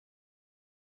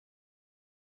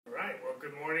right, well,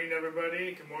 good morning,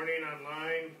 everybody. Good morning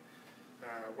online.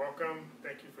 Welcome.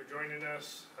 Thank you for joining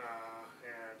us.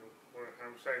 And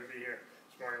I'm excited to be here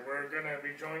this morning. We're going to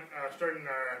be starting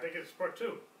our, I think it's part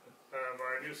 2 of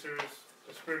our new series,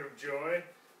 The Spirit of Joy.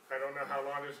 I don't know how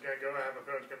long this is going to go. I have a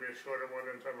feeling it's going to be a shorter one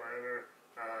than some of our other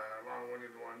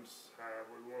long-winded ones.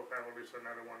 We will have at least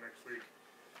another one next week.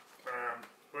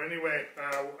 But anyway,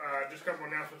 just a couple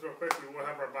announcements real quick. We will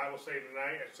have our Bible study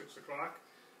tonight at 6 o'clock.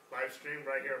 Live stream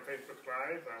right here on Facebook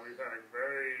Live. We've had a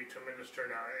very tremendous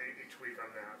turnout each week on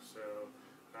that.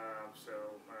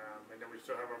 And then we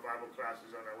still have our Bible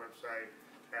classes on our website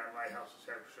at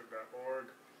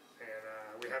lighthousesdiscipleship.org. And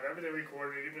we have everything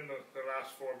recorded, even the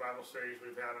last 4 Bible studies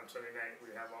we've had on Sunday night.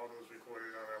 We have all those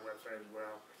recorded on our website as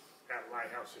well at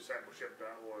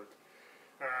lighthousesdiscipleship.org.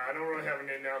 I don't really have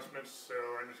any announcements, so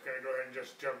I'm just going to go ahead and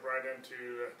just jump right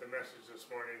into the message this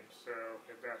morning. So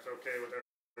if that's okay with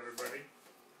everybody.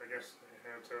 I guess,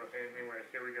 and so anyway,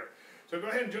 here we go. So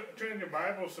go ahead and turn your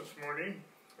Bibles this morning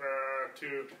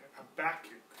to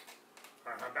Habakkuk,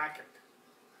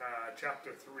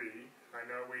 chapter 3. I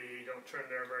know we don't turn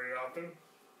there very often.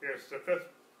 It's the 5th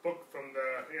book from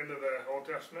the end of the Old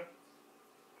Testament.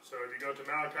 So if you go to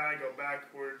Malachi, go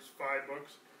backwards 5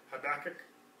 books. Habakkuk,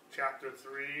 chapter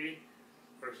 3,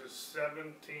 verses 17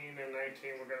 and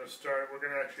 19. We're going to start. We're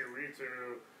going to actually read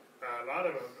through a lot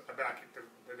of Habakkuk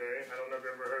today. I don't know if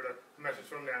you've ever heard a message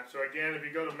from that. So again, if you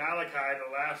go to Malachi,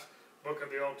 the last book of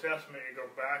the Old Testament, you go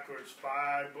backwards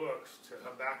 5 books to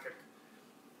Habakkuk.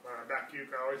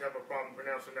 Habakkuk, I always have a problem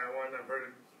pronouncing that one. I've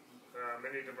heard it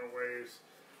many different ways.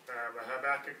 But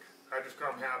Habakkuk, I just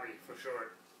call him Habby for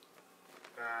short.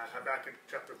 Habakkuk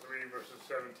chapter 3, verses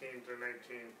 17 to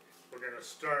 19. We're going to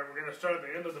start at the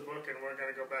end of the book, and we're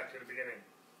going to go back to the beginning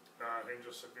in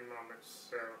just a few moments.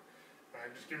 So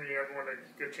I'm just giving everyone a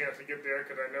good chance to get there,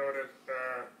 because I know that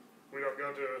we don't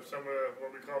go to some of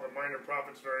what we call the minor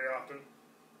prophets very often,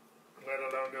 let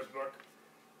alone this book.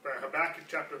 But Habakkuk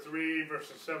chapter 3,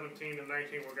 verses 17 and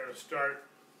 19, we're going to start.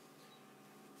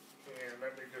 And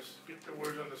let me just get the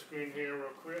words on the screen here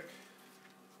real quick.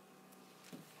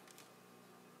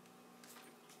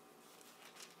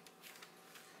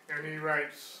 And he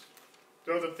writes,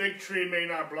 "Though the fig tree may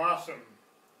not blossom,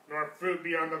 nor fruit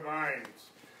be on the vines,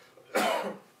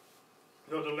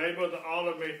 though the labor of the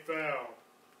olive may fail,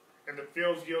 and the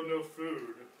fields yield no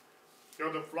food,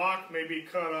 though the flock may be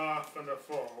cut off from the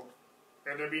fold,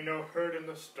 and there be no herd in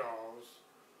the stalls."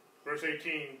 Verse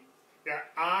 18,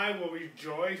 "Yet I will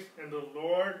rejoice in the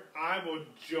Lord, I will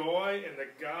joy in the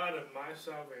God of my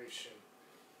salvation.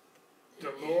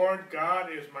 The Lord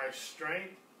God is my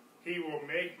strength. He will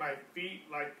make my feet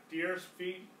like deer's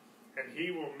feet, and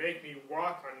he will make me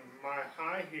walk on my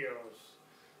high heels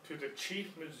to the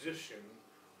chief musician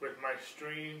with my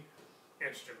string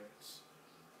instruments."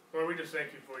 Lord, we just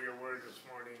thank you for your word this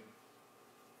morning.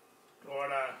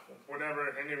 Lord, whatever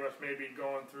any of us may be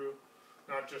going through,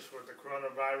 not just with the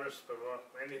coronavirus, but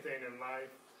anything in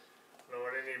life,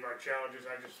 Lord, any of our challenges,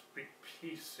 I just speak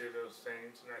peace to those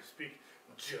things, and I speak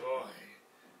joy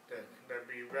that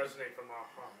we resonate from our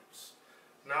hearts,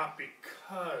 not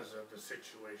because of the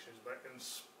situations, but in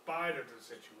spite of the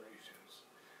situations.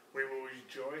 We will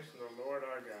rejoice in the Lord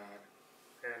our God,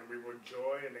 and we will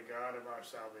joy in the God of our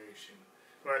salvation.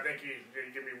 Lord, I thank you that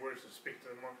you give me words to speak to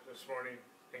them this morning,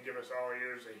 and give us all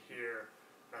ears to hear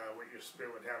what your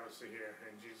Spirit would have us to hear.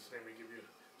 In Jesus' name we give you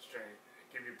strength,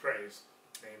 give you praise.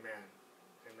 Amen.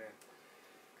 Amen.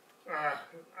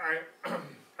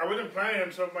 I wasn't planning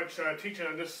on so much teaching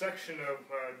on this section of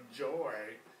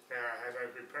joy as I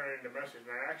was preparing the message,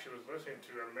 and I actually was listening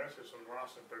to a message from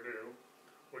Lawson Purdue,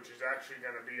 which is actually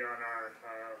going to be on our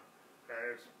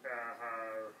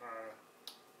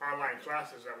online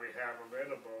classes that we have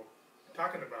available,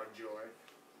 talking about joy.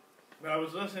 But I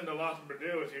was listening to Lawson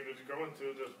Purdue as he was going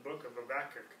through this book of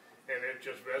Habakkuk, and it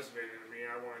just resonated with me.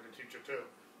 I wanted to teach it too.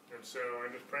 And so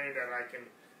I'm just praying that I can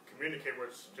communicate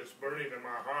what's just burning in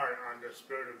my heart on the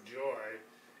spirit of joy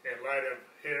in light of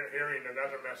hearing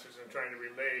another message and trying to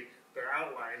relay the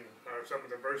outline of some of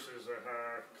the verses,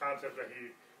 concepts that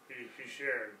he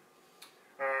shared.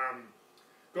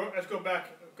 Let's go back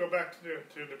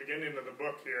to the beginning of the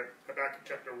book here, Habakkuk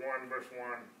chapter 1, verse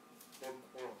 1.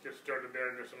 We'll get started there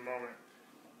in just a moment.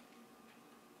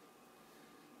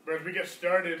 But as we get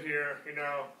started here,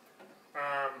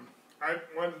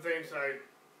 one of the things I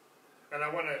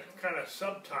want to kind of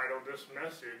subtitle this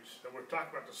message, and we're talking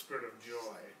about the spirit of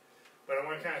joy, but I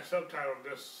want to kind of subtitle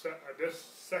this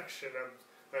section of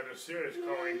the series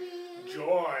calling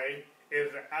 "Joy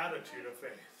is the Attitude of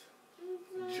Faith."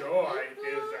 Joy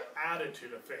is the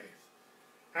attitude of faith.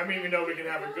 How many of you know we can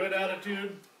have a good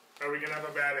attitude or we can have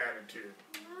a bad attitude.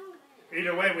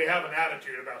 Either way, we have an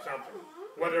attitude about something.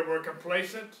 Whether we're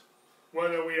complacent,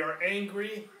 whether we are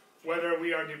angry, whether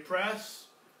we are depressed,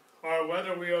 or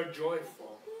whether we are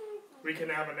joyful, we can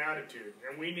have an attitude.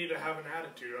 And we need to have an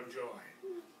attitude of joy.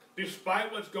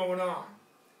 Despite what's going on,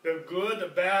 the good, the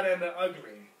bad, and the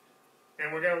ugly.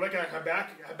 And we're going to look at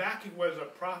Habakkuk. Habakkuk was a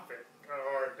prophet,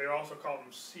 or they also called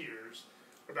them seers,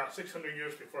 about 600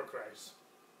 years before Christ.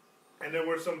 And there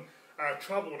was some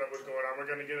trouble that was going on. We're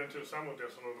going to get into some of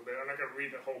this a little bit. I'm not going to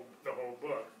read the whole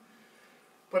book.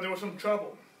 But there was some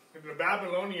trouble. The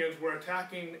Babylonians were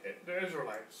attacking the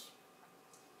Israelites.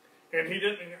 And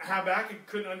Habakkuk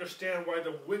couldn't understand why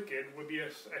the wicked would be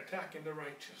attacking the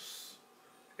righteous.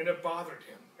 And it bothered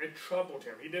him. It troubled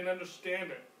him. He didn't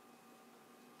understand it.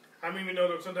 How many of you know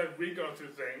that sometimes we go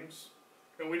through things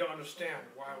and we don't understand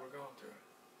why we're going through it?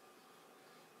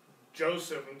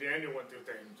 Joseph and Daniel went through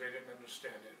things. They didn't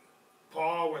understand it.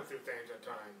 Paul went through things at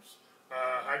times.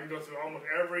 I can go through almost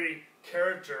every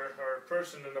character or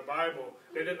person in the Bible.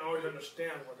 They didn't always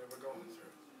understand what they were going through.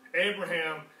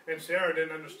 Abraham and Sarah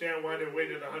didn't understand why they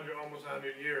waited almost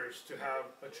 100 years to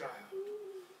have a child.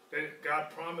 God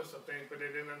promised some things, but they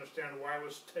didn't understand why it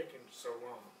was taking so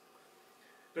long.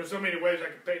 There's so many ways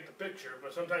I can paint the picture,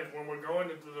 but sometimes when we're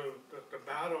going into the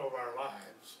battle of our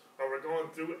lives, or we're going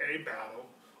through a battle,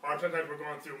 or sometimes we're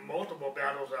going through multiple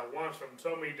battles at once from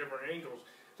so many different angles,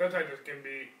 sometimes it can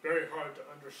be very hard to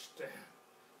understand,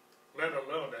 let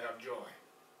alone to have joy,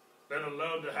 let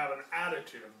alone to have an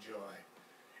attitude of joy.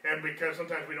 And because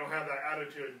sometimes we don't have that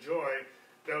attitude of joy,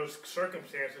 those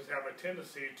circumstances have a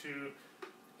tendency to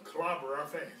clobber our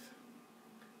faith.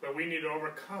 But we need to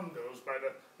overcome those by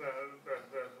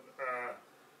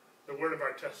the word of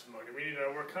our testimony. We need to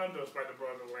overcome those by the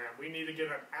blood of the Lamb. We need to get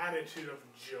an attitude of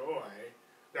joy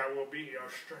that will be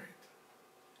our strength.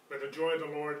 But the joy of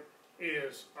the Lord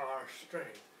is our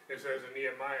strength. It says in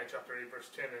Nehemiah chapter 8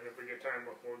 verse 10, and if we get time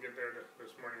we'll get there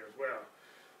this morning as well.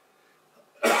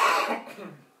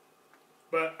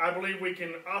 But I believe we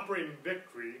can operate in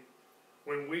victory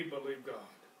when we believe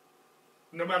God.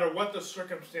 No matter what the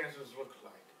circumstances look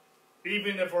like.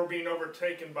 Even if we're being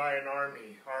overtaken by an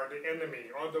army, or the enemy,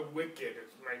 or the wicked,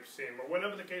 it might seem, or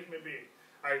whatever the case may be.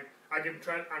 I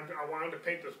wanted to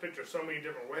paint this picture so many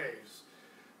different ways.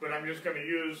 But I'm just going to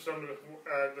use some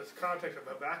of this context of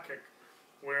Habakkuk,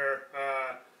 where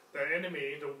the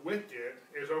enemy, the wicked,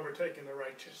 is overtaking the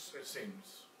righteous, it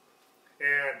seems.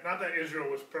 And not that Israel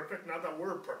was perfect, not that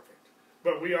we're perfect,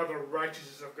 but we are the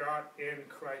righteousness of God in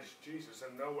Christ Jesus,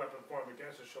 and no weapon formed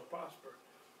against us shall prosper.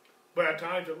 But at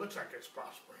times it looks like it's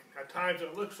prospering. At times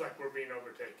it looks like we're being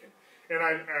overtaken. And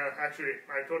I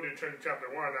told you to turn to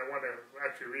chapter 1. I want to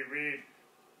actually reread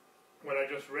what I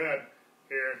just read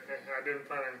here. I didn't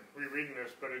plan on rereading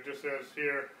this, but it just says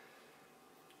here,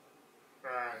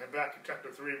 Habakkuk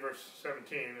chapter 3, verse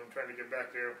 17. I'm trying to get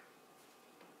back there.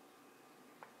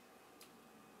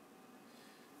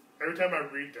 Every time I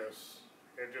read this,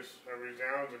 it just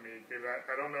resounds in me, because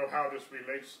I don't know how this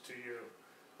relates to you.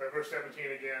 But verse 17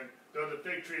 again, though the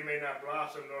fig tree may not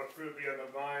blossom, nor fruit be on the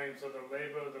vine, so the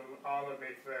labor of the olive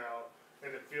may fail,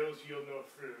 and the fields yield no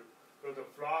fruit, though the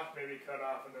flock may be cut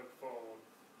off in the fold,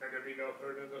 and there be no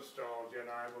herd in the stalls, yet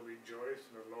I will rejoice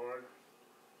in the Lord,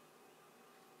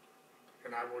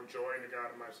 and I will joy in the God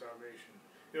of my salvation.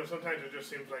 You know, sometimes it just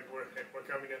seems like we're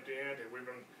coming at the end, and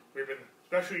we've been,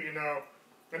 especially, you know,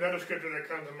 another scripture that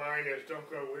comes to mind is, don't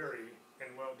grow weary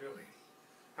in well-doing.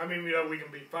 How many of you know we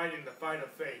can be fighting the fight of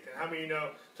faith? And how many of you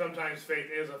know sometimes faith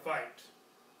is a fight?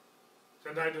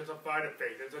 Sometimes it's a fight of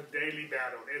faith. It's a daily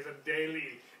battle.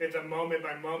 It's a moment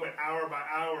by moment, hour by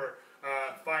hour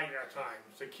fight at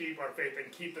times to keep our faith and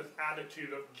keep this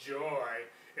attitude of joy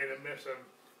in the midst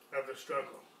of the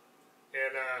struggle.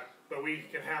 And but we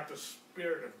can have the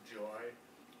spirit of joy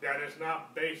that is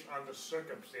not based on the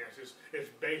circumstances.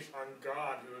 It's based on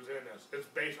God who is in us. It's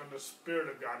based on the Spirit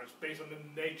of God. It's based on the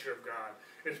nature of God.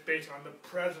 It's based on the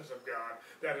presence of God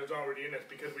that is already in us.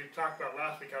 Because we talked about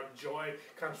last week how joy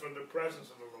comes from the presence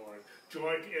of the Lord.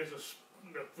 Joy is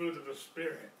the fruit of the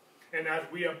Spirit. And as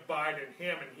we abide in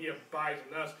Him and He abides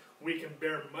in us, we can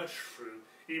bear much fruit,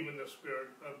 even the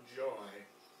spirit of joy,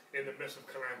 in the midst of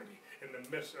calamity, in the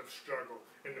midst of struggle,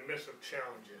 in the midst of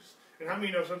challenges. And how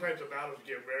many know sometimes the battles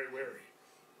get very weary?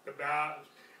 The battle,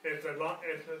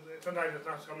 sometimes it's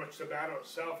not so much the battle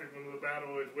itself, even though the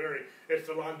battle is weary. It's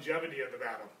the longevity of the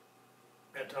battle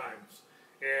at times.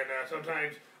 And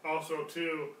sometimes also,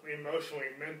 too,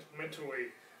 emotionally,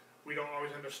 mentally, we don't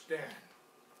always understand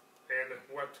and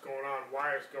what's going on,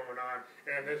 why it's going on.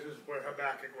 And this is where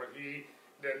Habakkuk, what he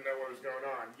didn't know what was going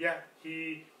on. Yet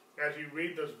he as you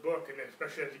read this book, and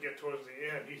especially as you get towards the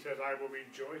end, he says, I will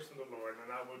rejoice in the Lord, and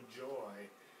I will joy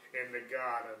in the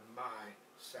God of my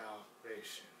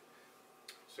salvation.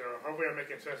 So hopefully I'm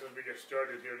making sense as we get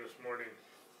started here this morning.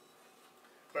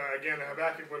 But again,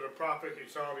 Habakkuk was a prophet. He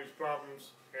saw these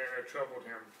problems, and it troubled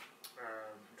him.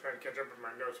 I'm trying to catch up with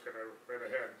my notes because I read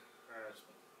ahead.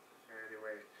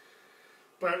 Anyway.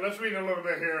 But let's read a little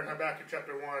bit here in Habakkuk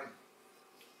chapter 1.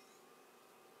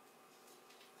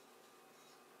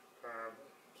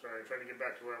 Sorry, trying to get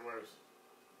back to where it was.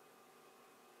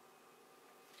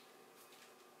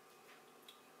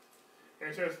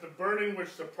 And it says, the burden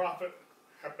which the prophet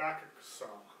Habakkuk saw.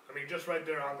 I mean, just right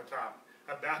there on the top.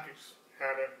 Habakkuk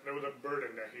there was a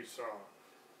burden that he saw.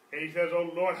 And he says,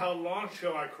 O Lord, how long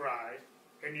shall I cry,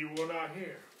 and you will not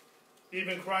hear?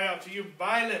 Even cry out to you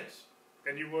violence,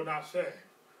 and you will not save.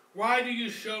 Why do you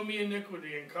show me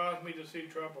iniquity and cause me to see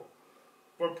trouble?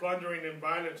 For plundering and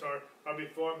violence are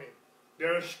before me.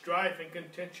 There is strife and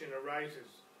contention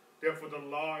arises. Therefore the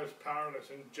law is powerless,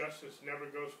 and justice never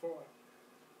goes forth.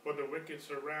 For the wicked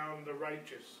surround the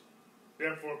righteous.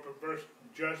 Therefore perverse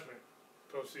judgment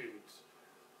proceeds.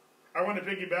 I want to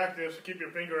piggyback this. Keep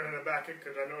your finger in the back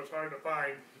because I know it's hard to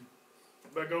find.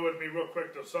 But go with me real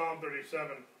quick to Psalm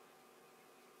 37.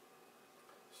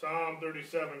 Psalm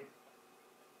 37.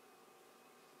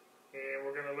 And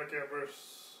we're going to look at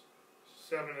verse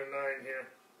 7 and 9 here.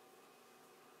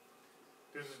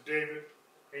 This is David.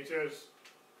 He says,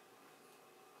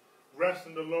 rest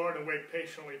in the Lord and wait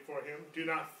patiently for him. Do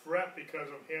not fret because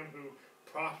of him who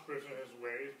prospers in his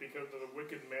ways, because of the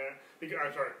wicked man,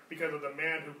 because of the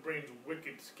man who brings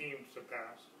wicked schemes to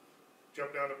pass.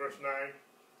 Jump down to verse 9.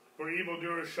 For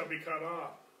evildoers shall be cut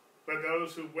off, but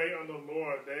those who wait on the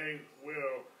Lord, they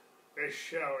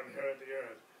shall inherit the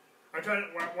earth.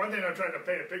 One thing I'm trying to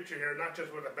paint a picture here, not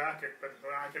just with Habakkuk, but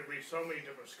I can read so many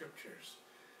different scriptures,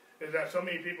 is that so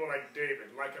many people like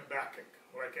David, like Habakkuk,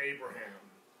 like Abraham,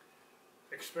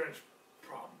 experience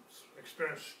problems,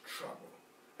 experience trouble,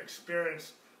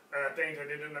 experience things I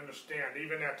didn't understand,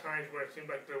 even at times where it seemed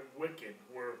like the wicked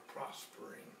were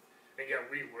prospering, and yet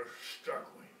we were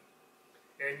struggling.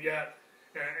 And yet,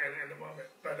 and in the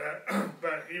moment,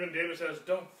 but even David says,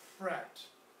 don't fret,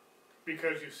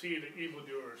 because you see the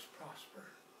evildoers prosper.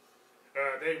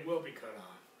 They will be cut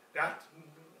off.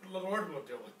 The Lord will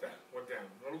deal with them.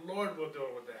 The Lord will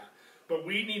deal with that. But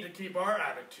we need to keep our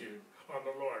attitude on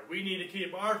the Lord. We need to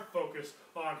keep our focus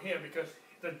on him, because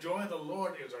the joy of the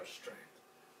Lord is our strength.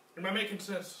 Am I making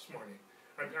sense this morning?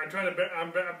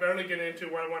 I'm barely getting into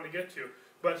what I want to get to.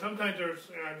 But sometimes there's,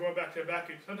 going back to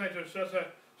Habakkuk, sometimes there's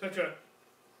such a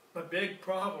big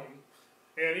problem.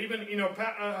 And even,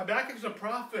 Habakkuk's a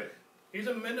prophet. He's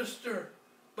a minister.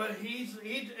 But he's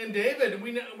and David,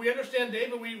 we understand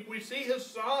David, we see his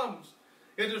Psalms.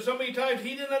 And there's so many times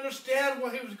he didn't understand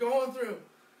what he was going through.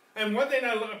 And one thing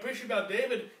I appreciate about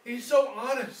David, he's so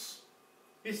honest.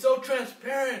 He's so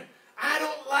transparent. I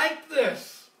don't like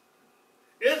this.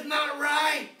 It's not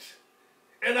right.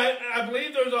 And I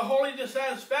believe there's a holy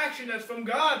dissatisfaction that's from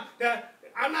God, that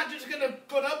I'm not just going to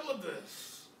put up with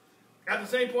this. At the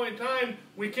same point in time,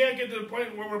 we can't get to the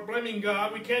point where we're blaming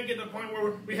God. We can't get to the point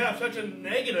where we have such a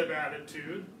negative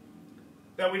attitude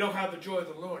that we don't have the joy of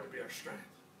the Lord to be our strength.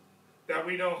 That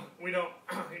we don't,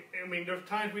 I mean, there's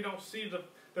times we don't see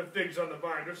the figs on the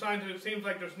vine. There's times it seems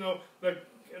like there's no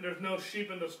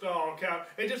sheep in the stall, cow.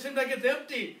 It just seems like it's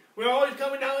empty. We're always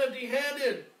coming out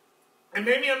empty-handed. And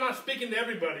maybe I'm not speaking to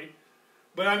everybody,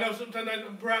 but I know sometimes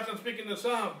perhaps I'm speaking to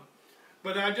some.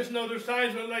 But I just know there's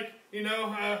times when,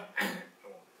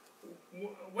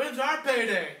 when's our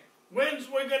payday? When's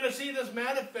we're going to see this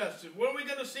manifested? When are we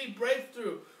going to see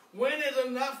breakthrough? When is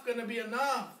enough going to be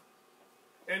enough?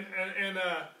 And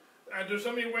there's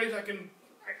so many ways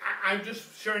I'm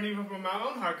just sharing even from my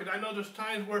own heart, because I know there's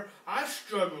times where I've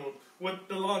struggled with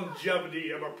the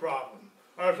longevity of a problem.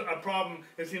 Or a problem,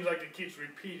 it seems like it keeps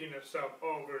repeating itself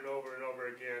over and over and over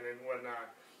again and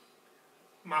whatnot.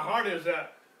 My heart is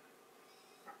that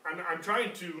I'm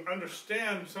trying to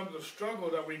understand some of the struggle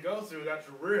that we go through that's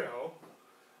real,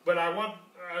 but I want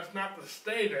us not to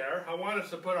stay there. I want us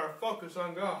to put our focus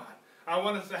on God. I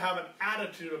want us to have an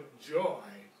attitude of joy.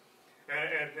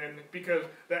 And because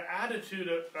the attitude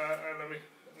of,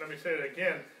 let me say it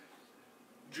again,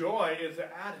 joy is the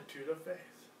attitude of faith.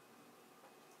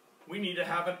 We need to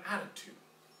have an attitude.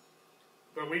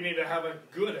 But we need to have a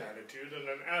good attitude and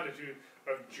an attitude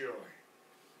of joy.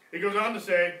 He goes on to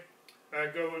say,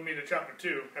 go with me to chapter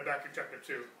 2, Habakkuk chapter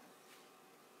 2.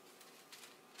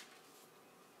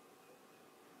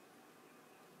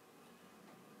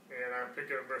 And I'm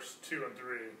picking up verse 2 and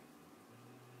 3.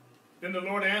 Then the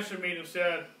Lord answered me and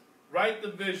said, Write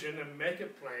the vision and make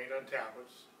it plain on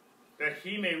tablets, that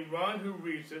he may run who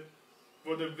reads it.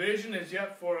 For the vision is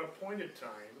yet for an appointed time,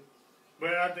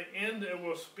 but at the end it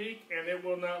will speak and it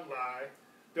will not lie.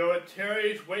 Though it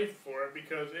tarries, wait for it,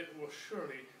 because it will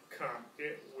surely come.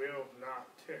 It will not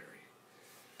tarry.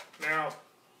 Now,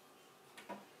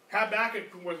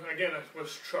 Habakkuk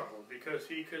was troubled because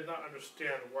he could not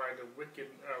understand why the wicked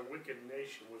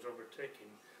nation was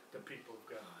overtaking the people of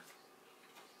God.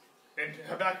 And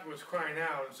Habakkuk was crying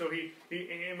out, and so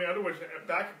in other words,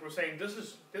 Habakkuk was saying, this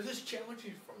is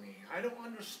challenging for me. I don't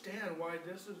understand why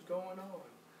this is going on.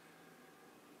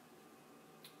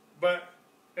 But,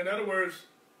 in other words,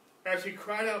 as he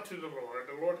cried out to the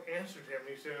Lord answered him.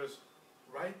 He says,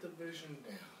 write the vision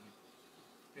down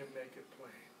and make it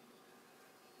plain.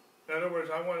 In other words,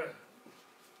 I want to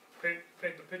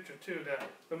paint the picture too that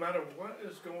no matter what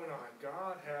is going on,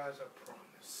 God has a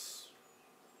promise.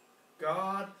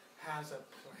 God has a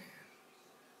plan.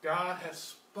 God has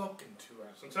spoken to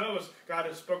us. And some of us, God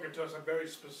has spoken to us a very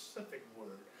specific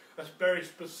word, a very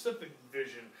specific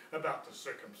vision about the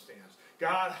circumstance.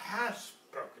 God has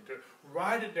spoken to it.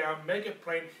 Write it down, make it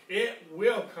plain. It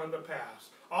will come to pass.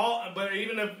 But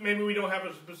even if maybe we don't have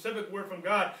a specific word from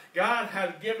God, God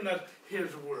has given us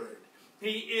His word.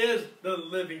 He is the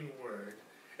living word.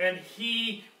 And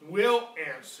He will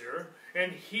answer.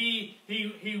 And He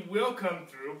will come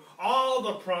through. All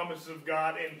the promises of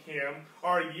God in Him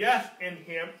are yes in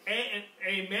Him and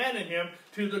amen in Him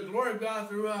to the glory of God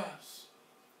through us.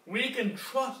 We can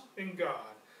trust in God.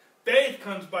 Faith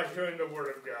comes by hearing the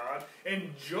word of God,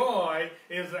 and joy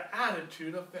is the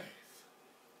attitude of faith.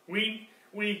 We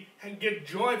get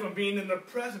joy from being in the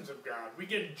presence of God. We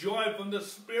get joy from the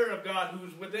Spirit of God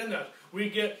who's within us.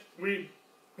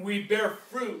 We bear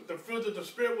fruit, the fruit of the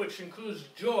Spirit, which includes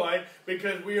joy,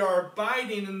 because we are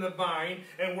abiding in the vine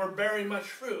and we're bearing much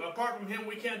fruit. Apart from Him,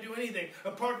 we can't do anything.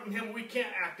 Apart from Him, we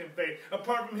can't act in faith.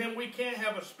 Apart from Him, we can't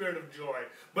have a spirit of joy.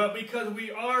 But because we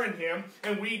are in Him,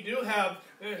 and we do have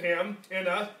Him in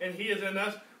us, and He is in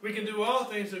us, we can do all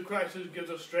things through Christ who gives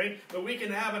us strength, but we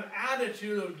can have an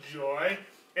attitude of joy.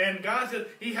 And God says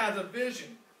He has a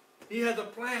vision. He has a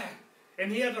plan.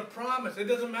 And He has a promise. It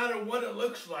doesn't matter what it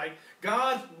looks like.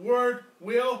 God's word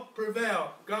will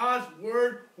prevail. God's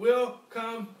word will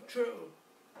come true.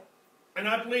 And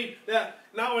I believe that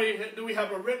not only do we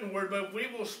have a written word, but if we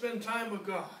will spend time with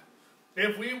God,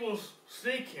 if we will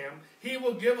seek Him, He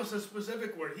will give us a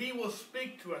specific word. He will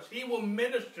speak to us. He will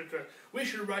minister to us. We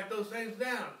should write those things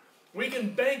down. We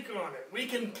can bank on it. We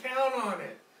can count on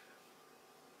it.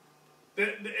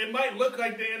 It might look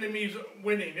like the enemy's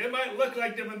winning. It might look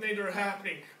like different things are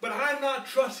happening. But I'm not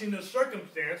trusting the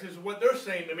circumstances, what they're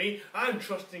saying to me. I'm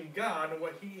trusting God and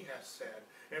what He has said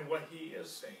and what He is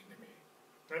saying to me.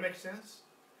 That makes sense?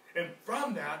 And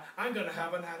from that, I'm going to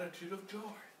have an attitude of joy.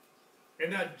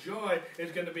 And that joy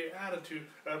is going to be an attitude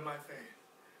of my faith.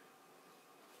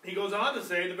 He goes on to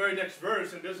say, the very next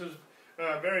verse, and this is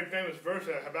a very famous verse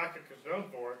that Habakkuk is known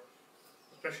for,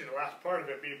 especially the last part of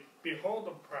it, behold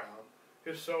the proud.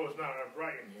 His soul is not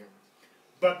upright in him.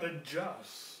 But the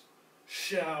just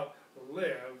shall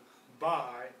live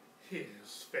by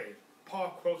his faith.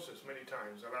 Paul quotes this many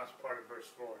times, the last part of verse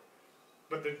 4.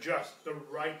 But the just, the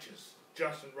righteous,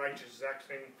 just and righteous, exact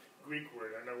same Greek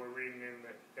word. I know we're reading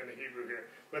in the Hebrew here.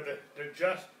 But the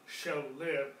just shall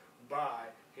live by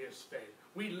his faith.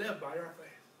 We live by our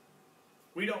faith.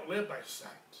 We don't live by sight.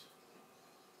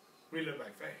 We live by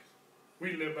faith.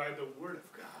 We live by the word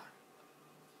of God.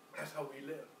 That's how we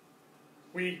live.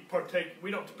 We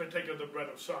don't partake of the bread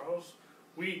of sorrows.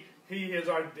 He is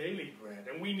our daily bread,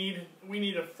 and we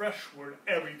need a fresh word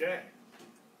every day.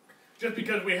 Just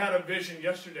because we had a vision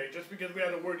yesterday, just because we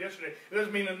had a word yesterday, it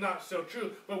doesn't mean it's not still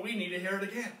true, but we need to hear it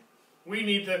again. We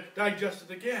need to digest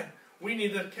it again. We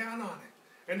need to count on it.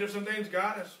 And there's some things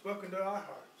God has spoken to our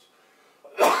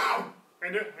hearts.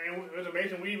 and it was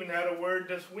amazing, we even had a word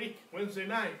this week, Wednesday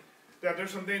night, that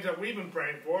there's some things that we've been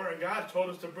praying for, and God told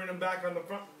us to bring them back on the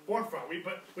forefront.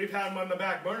 We've had them on the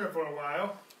back burner for a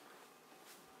while,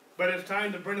 but it's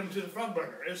time to bring them to the front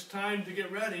burner. It's time to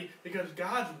get ready, because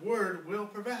God's word will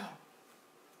prevail.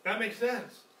 That makes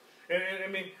sense. And I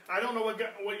mean, I don't know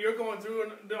what you're going through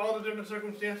in all the different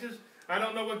circumstances. I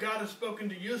don't know what God has spoken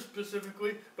to you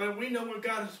specifically, but we know what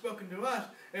God has spoken to us,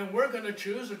 and we're going to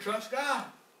choose to trust God.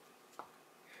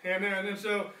 And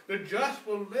so the just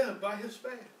will live by his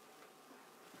faith.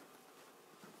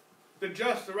 The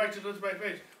just, the righteous lives by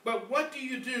faith. But what do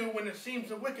you do when it seems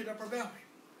the wicked are prevailing?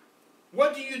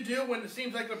 What do you do when it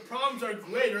seems like the problems are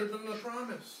greater than the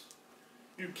promise?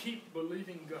 You keep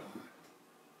believing God.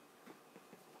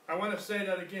 I want to say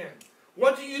that again.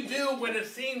 What do you do when it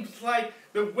seems like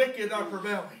the wicked are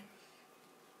prevailing?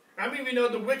 I mean, we know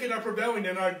the wicked are prevailing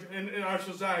in our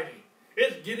society.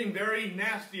 It's getting very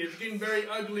nasty. It's getting very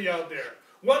ugly out there.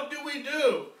 What do we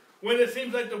do when it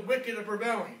seems like the wicked are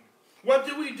prevailing? What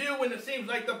do we do when it seems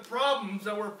like the problems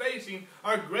that we're facing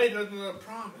are greater than the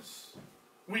promise?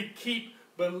 We keep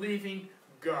believing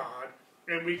God,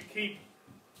 and we keep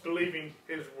believing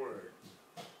His Word.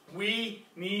 We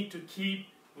need to keep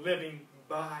living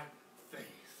by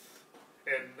faith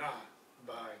and not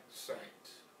by sight.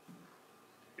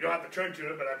 You don't have to turn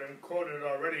to it, but I've been quoted it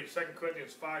already. 2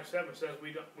 Corinthians 5:7 says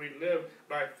we live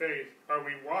by faith, or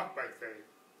we walk by faith.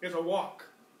 It's a walk.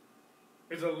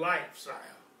 It's a lifestyle.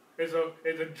 It's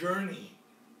a journey.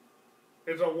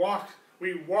 It's a walk.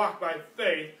 We walk by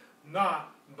faith,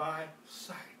 not by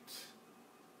sight.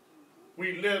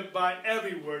 We live by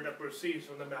every word that proceeds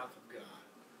from the mouth of God.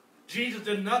 Jesus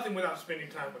did nothing without spending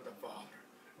time with the Father.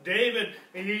 David,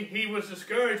 he was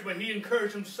discouraged, but he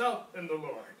encouraged himself in the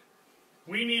Lord.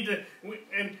 We need to,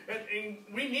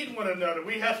 we need one another.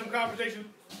 We had some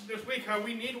conversation this week how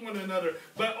we need one another,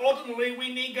 but ultimately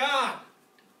we need God.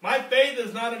 My faith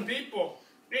is not in people.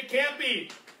 It can't be.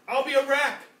 I'll be a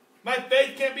wreck. My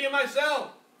faith can't be in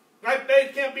myself. My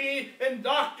faith can't be in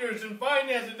doctors and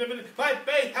finances. My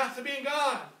faith has to be in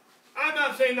God. I'm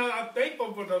not saying I'm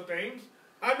thankful for those things.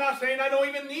 I'm not saying I don't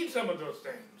even need some of those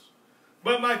things.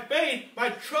 But my faith, my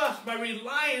trust, my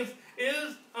reliance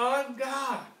is on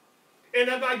God. And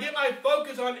if I get my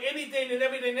focus on anything and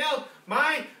everything else,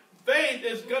 my faith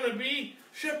is going to be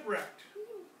shipwrecked.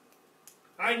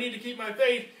 I need to keep my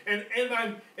faith, and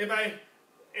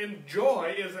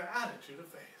joy is an attitude of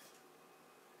faith.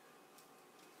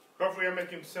 Hopefully I'm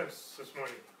making sense this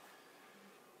morning.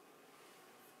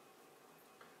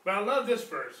 But I love this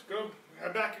verse. Go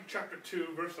back in chapter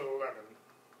 2, verse 11.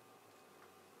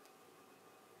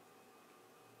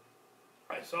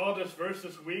 I saw this verse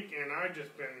this week, and I've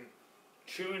just been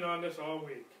chewing on this all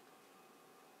week.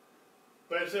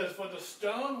 But it says, "For the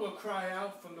stone will cry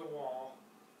out from the wall,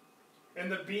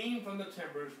 and the beam from the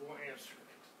timbers will answer it."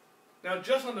 Now,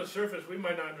 just on the surface, we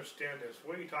might not understand this.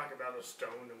 What are you talking about, a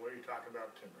stone, and what are you talking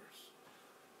about, timbers?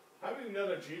 How do you know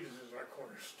that Jesus is our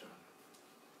cornerstone?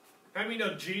 How do you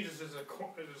know Jesus is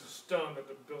a stone that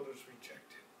the builders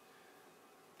rejected?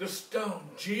 The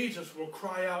stone, Jesus will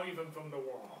cry out even from the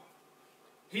wall.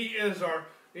 He is our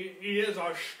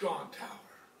strong tower.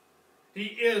 He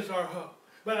is our hope.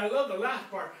 But I love the last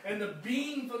part. "And the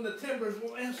beam from the timbers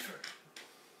will answer it."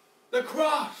 The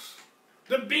cross,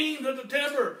 the beam of the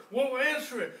timber will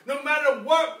answer it. No matter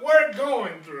what we're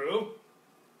going through,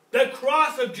 the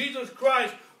cross of Jesus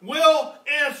Christ will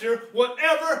answer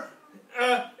whatever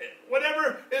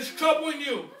is troubling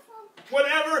you,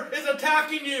 whatever is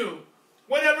attacking you,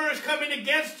 whatever is coming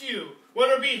against you,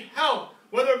 whether it be health,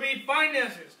 whether it be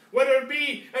finances, whether it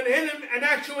be an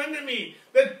actual enemy.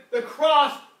 The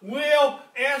cross will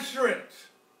answer it.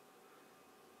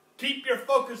 Keep your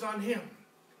focus on Him.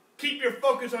 Keep your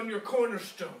focus on your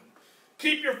cornerstone.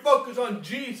 Keep your focus on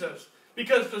Jesus,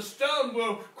 because the stone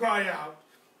will cry out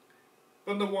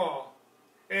from the wall,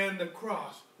 and the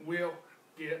cross will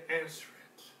answer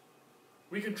it.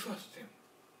 We can trust Him.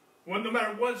 Well, no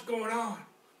matter what's going on,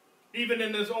 even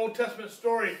in this Old Testament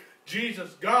story,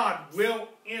 Jesus, God, will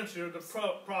answer the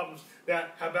problems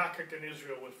that Habakkuk and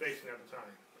Israel was facing at the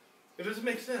time. It doesn't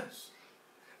make sense.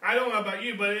 I don't know about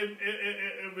you, but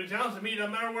it resounds to me, no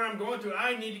matter where I'm going to,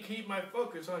 I need to keep my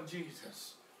focus on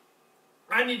Jesus.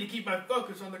 I need to keep my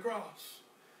focus on the cross,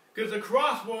 because the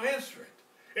cross will answer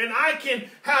it. And I can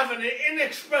have an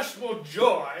inexpressible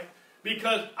joy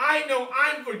because I know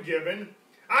I'm forgiven.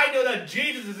 I know that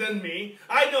Jesus is in me.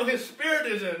 I know His Spirit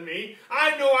is in me.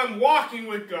 I know I'm walking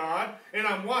with God, and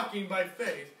I'm walking by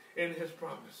faith in His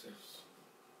promises.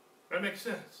 That makes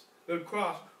sense. The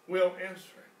cross will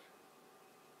answer it.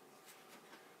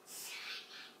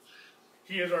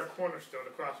 He is our cornerstone.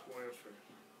 The cross will answer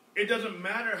it. It doesn't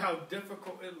matter how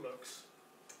difficult it looks.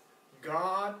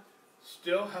 God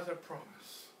still has a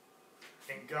promise.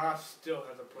 And God still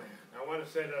has a plan. I want to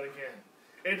say that again.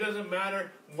 It doesn't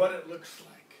matter what it looks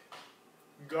like.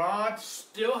 God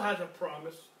still has a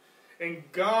promise. And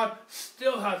God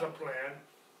still has a plan.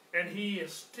 And He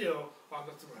is still on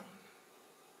the throne.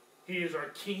 He is our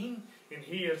King. And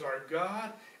He is our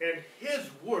God. And His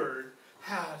word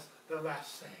has the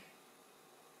last say.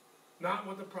 Not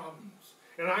what the problems.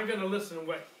 And I'm going to listen to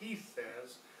what He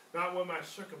says, not what my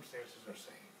circumstances are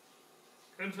saying.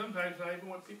 And sometimes not even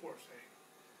what people are saying.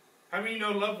 How many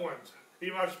know loved ones,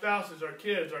 even our spouses, our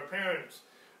kids, our parents,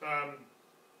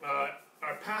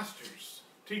 our pastors,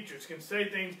 teachers can say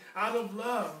things out of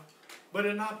love, but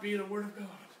it not be the Word of God.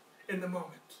 in the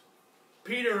moment.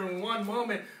 Peter, in one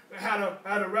moment, had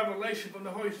a revelation from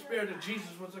the Holy Spirit that Jesus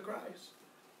was the Christ.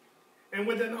 And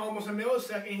within almost a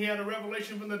millisecond, he had a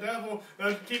revelation from the devil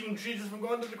keeping Jesus from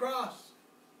going to the cross.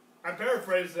 I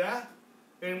paraphrase that.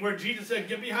 And where Jesus said,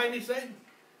 "Get behind me, Satan."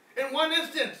 In one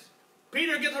instance,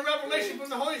 Peter gets a revelation from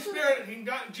the Holy Spirit.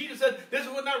 Jesus said, "This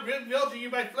was not revealed to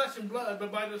you by flesh and blood,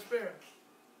 but by the Spirit."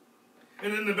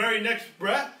 And in the very next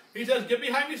breath, he says, "Get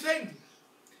behind me, Satan."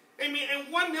 I mean,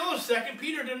 in 1 millisecond,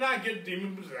 Peter did not get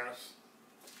demon-possessed.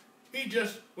 He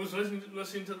just was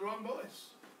listening to the wrong voice.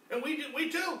 And we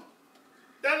too.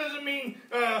 That doesn't mean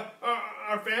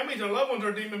our families, our loved ones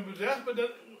are demon-possessed, but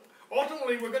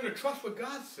ultimately we're going to trust what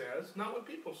God says, not what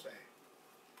people say.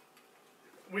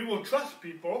 We will trust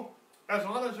people as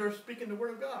long as they're speaking the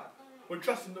Word of God. We're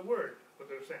trusting the Word, what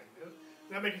they're saying. Is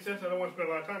that making sense? I don't want to spend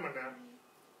a lot of time on that.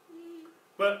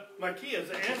 But my key is,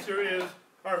 the answer is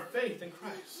our faith in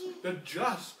Christ. The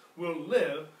just will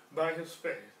live by his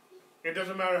faith. It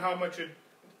doesn't matter how much it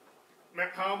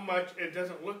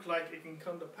doesn't look like it can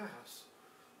come to pass.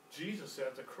 Jesus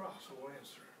said the cross will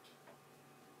answer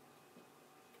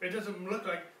it. It doesn't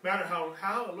matter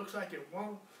how it looks like it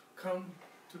won't come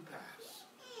to pass.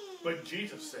 But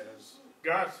Jesus says,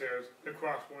 God says, the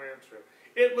cross will answer it.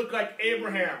 It looked like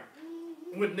Abraham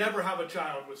would never have a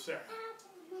child with Sarah.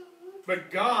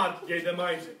 But God gave them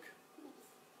Isaac.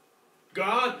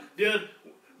 God did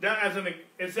that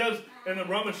it says in the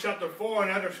Romans chapter 4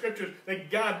 and other scriptures that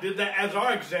God did that as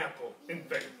our example in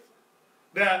faith.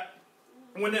 That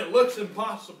when it looks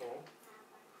impossible,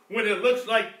 when it looks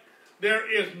like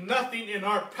there is nothing in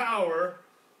our power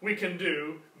we can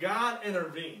do, God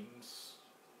intervenes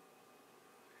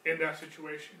in that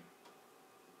situation.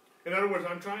 In other words,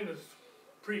 I'm trying to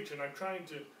preach and I'm trying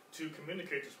to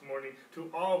communicate this morning to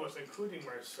all of us, including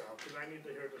myself, because I need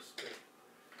to hear this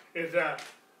too, is that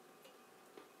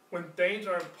when things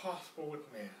are impossible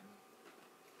with man,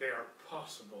 they are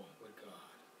possible with God.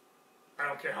 I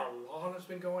don't care how long it's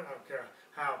been going, I don't care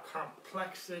how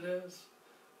complex it is,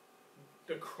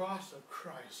 the cross of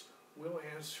Christ will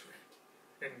answer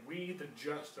it. And we, the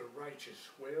just, the righteous,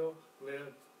 will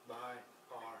live by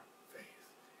our faith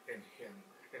in Him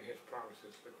and His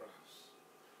promises to the cross.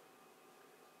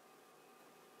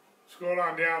 Scroll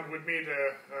on down with me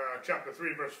to chapter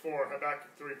 3, verse 4,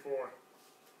 Habakkuk 3:4.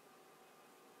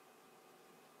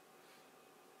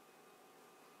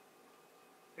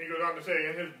 He goes on to say,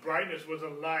 and his brightness was a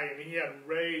light, and he had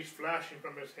rays flashing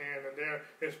from his hand, and there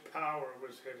his power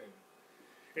was hidden.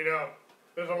 You know,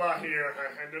 there's a lot here,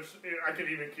 and I could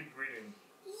even keep reading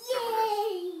some of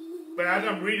this. But as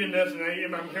I'm reading this,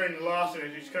 and I'm hearing Lawson,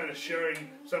 and he's kind of sharing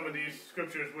some of these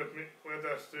scriptures with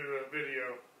us through a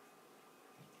video,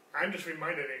 I'm just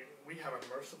reminded that we have a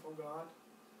merciful God.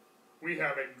 We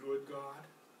have a good God.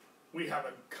 We have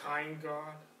a kind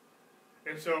God.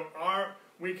 And so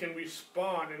we can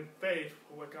respond in faith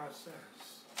for what God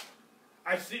says.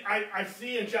 I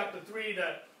see in chapter 3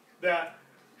 that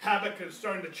Habakkuk is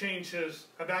starting to change his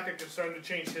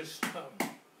tone.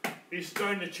 He's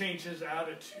starting to change his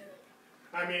attitude.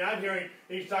 I mean, I'm hearing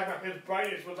he's talking about his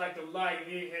brightness was like the light.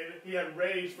 He had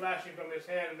rays flashing from his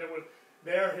hand, and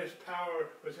there his power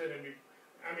was hidden.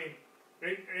 I mean,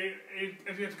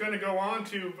 it's going to go on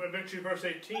to eventually verse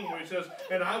 18 where he says,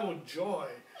 and I will joy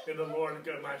in the Lord and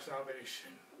God my salvation.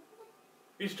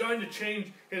 He's starting to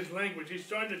change his language. He's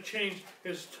starting to change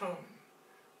his tone.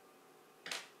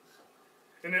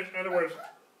 In other words,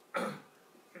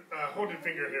 hold your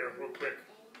finger here real quick.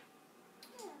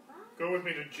 Go with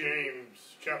me to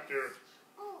James chapter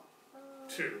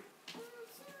 2.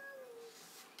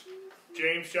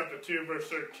 James chapter 2 verse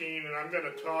 13, and I'm going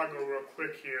to toggle real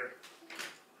quick here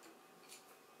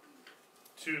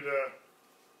to the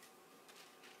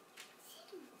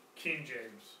King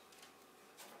James.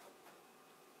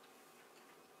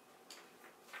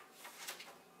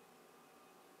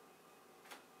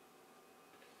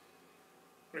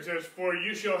 It says, for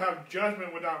you shall have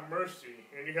judgment without mercy,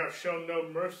 and you have shown no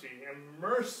mercy, and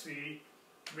mercy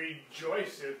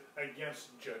rejoiceth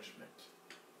against judgment.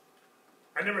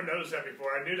 I never noticed that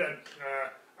before. I knew that,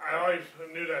 I always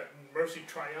knew that mercy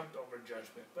triumphed over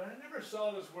judgment, but I never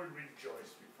saw this word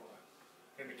rejoice before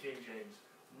in the King James.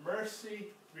 Mercy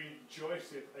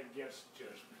rejoiceth against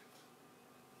judgment.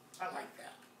 I like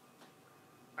that.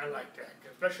 I like that,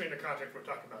 especially in the context we're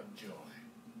talking about joy.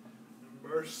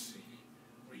 Mercy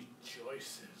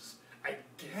rejoices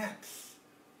against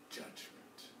judgment.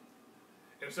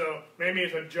 And so maybe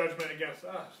it's a judgment against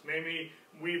us. Maybe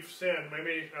we've sinned.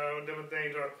 Maybe different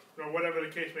things or whatever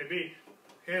the case may be.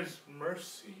 His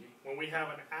mercy, when we have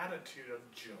an attitude of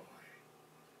joy,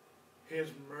 His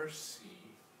mercy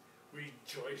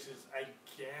rejoices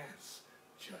against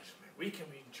judgment. We can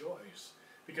rejoice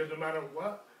because no matter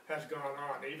what has gone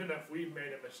on, even if we've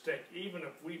made a mistake, even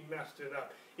if we messed it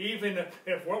up, even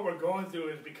if what we're going through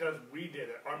is because we did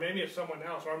it, or maybe it's someone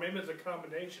else, or maybe it's a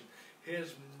combination,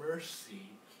 His mercy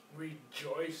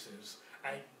rejoices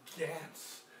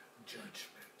against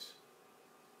judgment.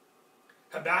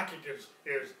 Habakkuk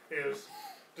is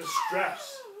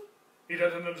distressed. He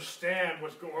doesn't understand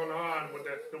what's going on with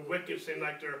the wicked seem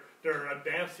like they're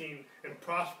advancing and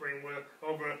prospering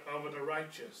over the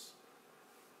righteous.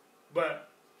 But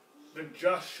the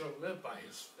just shall live by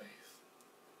his faith.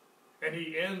 And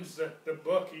he ends the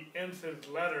book, he ends his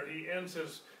letter, he ends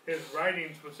his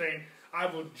writings with saying, I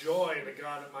will joy in the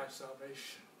God of my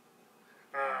salvation.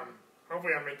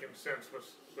 Hopefully I'm making sense with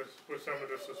some of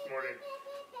this morning.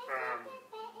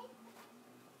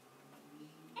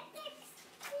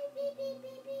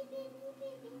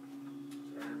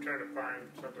 I'm trying to find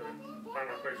my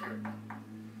place here.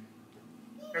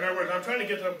 In other words, I'm trying to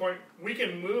get to the point, we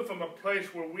can move from a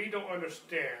place where we don't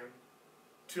understand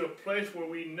to a place where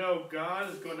we know God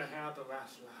is going to have the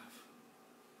last laugh,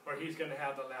 or He's going to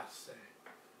have the last say.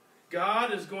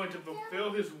 God is going to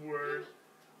fulfill His word.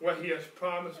 What He has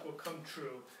promised will come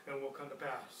true and will come to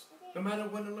pass. No matter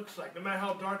what it looks like, no matter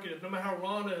how dark it is, no matter how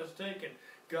long it has taken,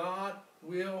 God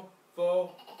will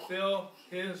fulfill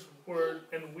His word,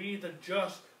 and we, the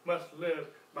just, must live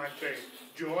by faith.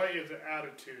 Joy is the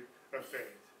attitude of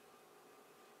faith.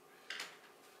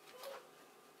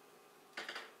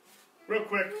 Real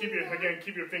quick, keep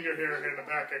your finger here in the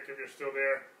back if you're still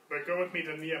there. But go with me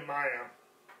to Nehemiah.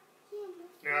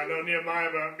 Now, I know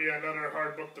Nehemiah might be another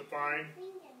hard book to find.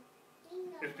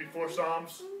 It's before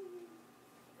Psalms.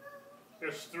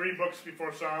 There's 3 books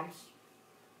before Psalms.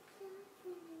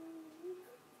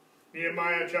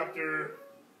 Nehemiah chapter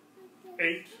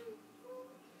 8.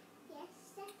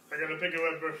 I'm going to pick it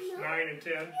up verse 9 and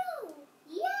 10.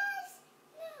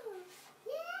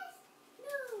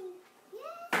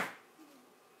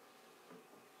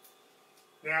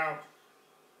 Now,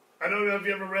 I don't know if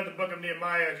you ever read the book of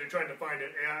Nehemiah as you're trying to find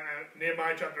it.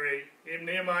 Nehemiah chapter 8.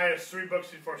 Nehemiah is 3 books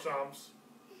before Psalms.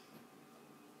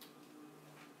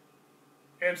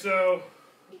 And so,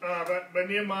 but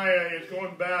Nehemiah is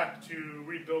going back to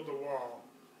rebuild the wall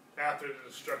after the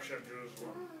destruction of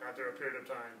Jerusalem, after a period of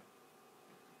time.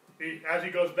 As he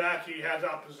goes back, he has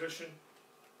opposition.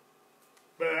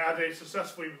 But as they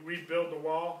successfully rebuild the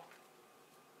wall,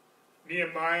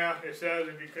 Nehemiah, it says,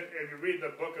 if you read the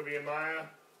book of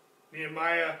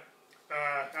Nehemiah,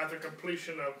 after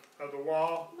completion of the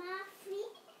wall,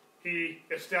 he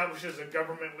establishes a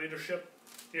government leadership,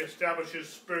 he establishes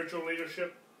spiritual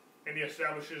leadership, and he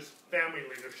establishes family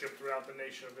leadership throughout the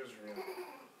nation of Israel.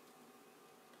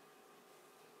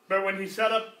 But when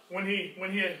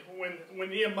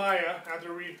Nehemiah,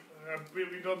 after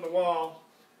rebuilding the wall,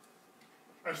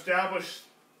 established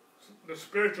the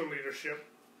spiritual leadership,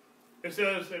 it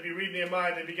says, if you read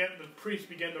Nehemiah, the priests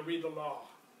began to read the law,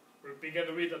 began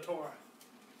to read the Torah,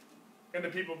 and the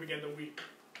people began to weep,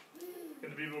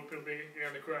 and the people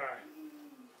began to cry.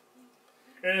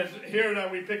 And it's here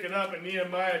that we pick it up in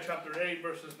Nehemiah chapter 8,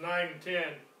 verses 9 and 10.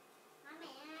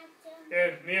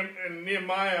 And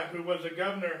Nehemiah, who was the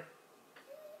governor,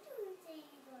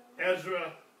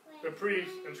 Ezra, the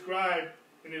priest and scribe,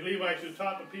 and the Levites who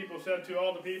taught the people, said to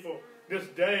all the people, this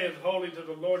day is holy to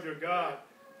the Lord your God.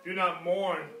 Do not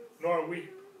mourn nor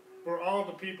weep. For all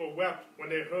the people wept when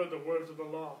they heard the words of the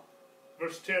law.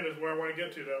 Verse 10 is where I want to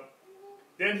get to, though.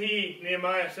 Then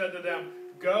Nehemiah, said to them,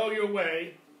 go your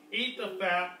way, eat the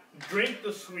fat, drink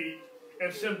the sweet,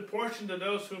 and send portion to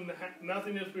those whom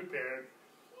nothing is prepared.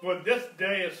 For this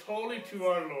day is holy to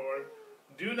our Lord.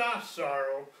 Do not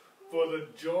sorrow, for the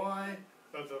joy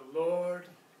of the Lord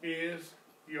is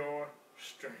your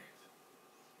strength.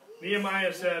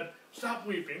 Nehemiah said, stop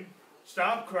weeping,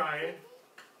 stop crying,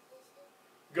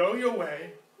 go your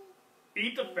way,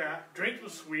 eat the fat, drink the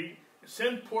sweet, and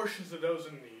send portions to those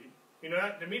in need. You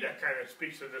know, to me that kind of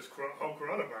speaks to this whole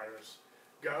coronavirus.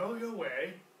 Go your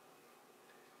way,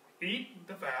 eat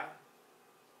the fat,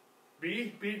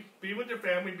 be with your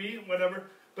family, be whatever,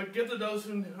 but give to those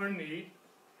who are in need.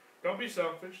 Don't be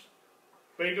selfish.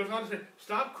 But he goes on to say,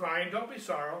 stop crying, don't be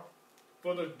sorrow,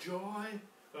 for the joy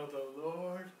of the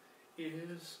Lord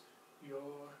is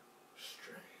your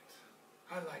strength.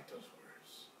 I like those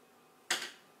words.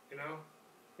 You know,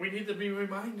 we need to be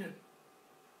reminded.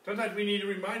 Sometimes we need to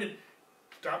be reminded,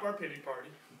 stop our pity party.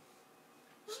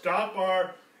 Stop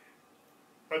our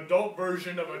adult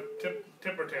version of a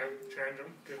temper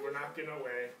tantrum, because we're not getting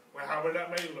away, however that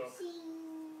may look.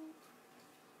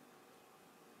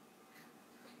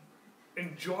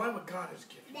 Enjoy what God has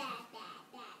given you.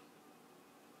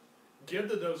 Give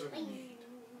to those in need.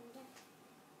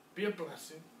 Be a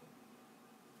blessing.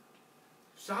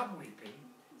 Stop weeping,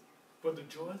 for the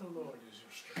joy of the Lord is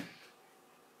your strength.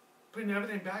 Putting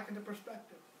everything back into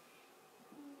perspective.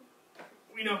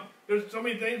 You know, there's so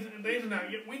many things in that.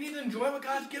 We need to enjoy what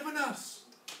God's given us.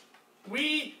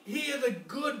 He is a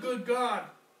good, good God.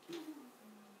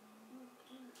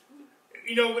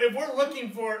 You know, if we're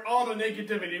looking for all the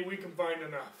negativity, we can find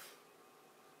enough.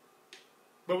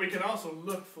 But we can also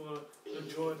look for the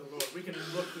joy of the Lord. We can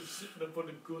look for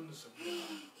the goodness of God.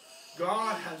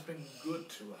 God has been good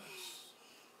to us.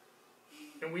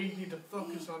 And we need to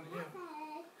focus on Him.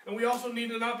 And we also need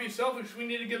to not be selfish. We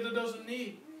need to give to those in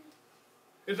need.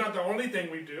 It's not the only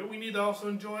thing we do. We need to also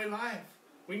enjoy life.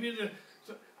 We need to.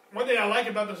 One thing I like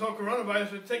about this whole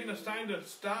coronavirus is taking us time to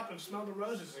stop and smell the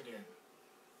roses again.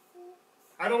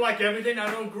 I don't like everything. I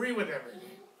don't agree with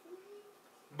everything.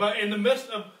 But in the midst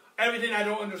of everything I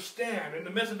don't understand, in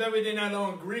the midst of everything I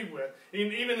don't agree with,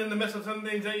 even in the midst of some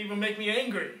things that even make me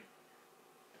angry,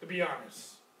 to be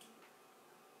honest,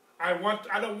 I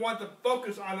don't want to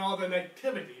focus on all the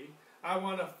negativity. I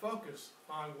want to focus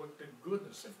on what the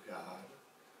goodness of God.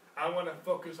 I want to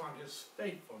focus on His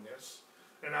faithfulness.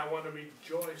 And I want to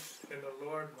rejoice in the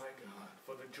Lord my God.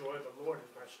 For the joy of the Lord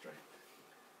is my strength.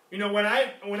 You know, when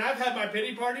I've had my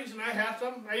pity parties, and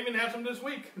I even had some this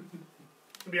week,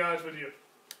 to be honest with you,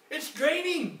 it's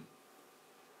draining.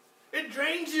 It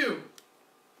drains you.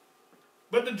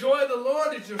 But the joy of the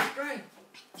Lord is your strength.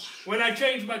 When I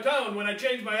changed my tone, when I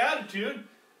changed my attitude,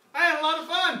 I had a lot of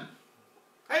fun.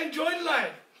 I enjoyed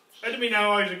life. That doesn't mean I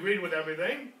always agreed with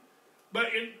everything. But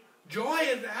joy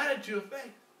is the attitude of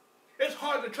faith. It's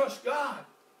hard to trust God.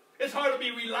 It's hard to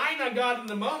be relying on God in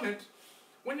the moment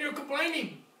when you're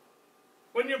complaining.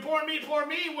 When you're poor me,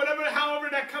 however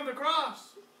that comes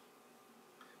across.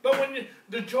 But when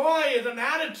the joy is an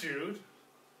attitude,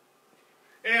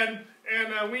 and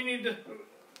we need to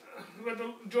let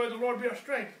the joy of the Lord be our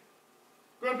strength.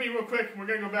 Go up here real quick. We're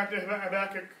going to go back to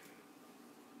Habakkuk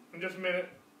in just a minute.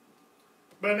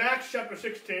 But in Acts chapter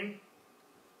 16,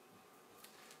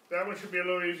 that one should be a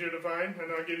little easier to find,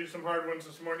 and I'll give you some hard ones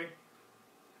this morning.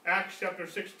 Acts chapter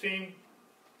 16.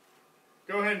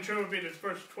 Go ahead and turn with me to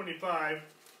verse 25.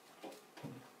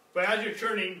 But as you're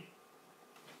turning,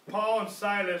 Paul and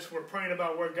Silas were praying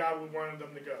about where God wanted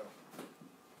them to go.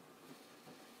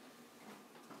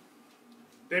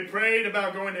 They prayed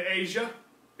about going to Asia,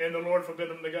 and the Lord forbid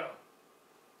them to go.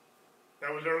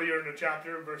 That was earlier in the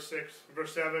chapter, verse 6.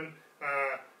 Verse 7,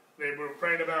 they were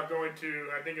praying about going to,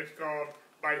 I think it's called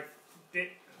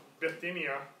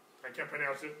Bithynia. I can't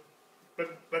pronounce it.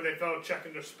 But they felt a check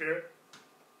in their spirit.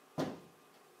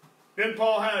 Then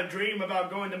Paul had a dream about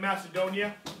going to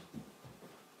Macedonia.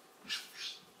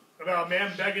 About a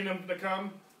man begging them to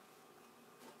come.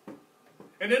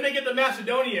 And then they get to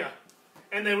Macedonia.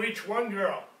 And they reach one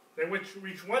girl. They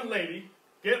reach one lady.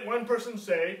 Get one person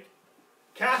saved.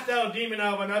 Cast out a demon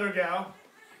out of another gal.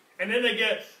 And then they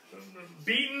get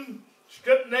beaten,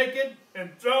 stripped naked,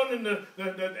 and thrown in the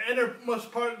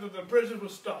innermost part of the prison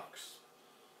with stocks.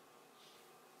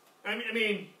 I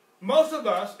mean, most of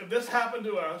us, if this happened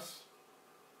to us,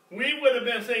 we would have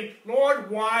been saying,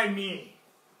 Lord, why me?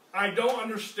 I don't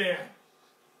understand.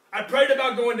 I prayed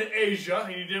about going to Asia,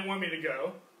 and you didn't want me to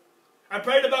go. I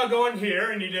prayed about going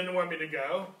here, and you didn't want me to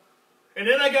go. And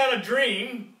then I got a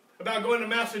dream about going to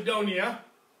Macedonia.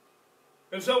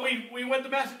 And so we went to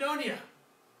Macedonia.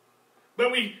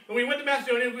 But we went to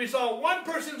Macedonia, we saw one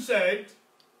person saved,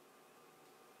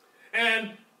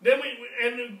 and then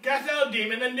we cast out a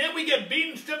demon, and then we get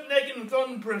beaten, stripped naked, and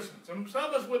thrown in prisons. And some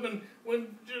of us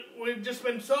we've just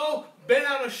been so bent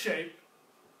out of shape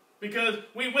because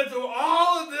we went through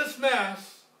all of this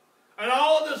mess and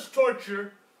all of this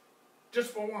torture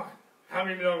just for one. How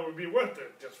many know it would be worth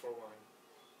it just for one?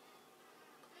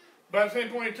 But at the same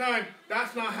point in time,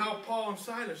 that's not how Paul and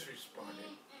Silas responded.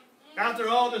 After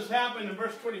all this happened in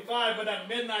verse 25, but at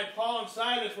midnight Paul and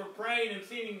Silas were praying and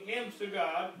singing hymns to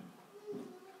God.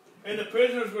 And the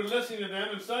prisoners were listening to them,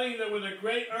 and suddenly there was a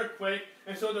great earthquake,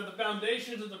 and so that the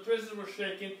foundations of the prison were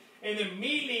shaken, and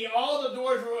immediately all the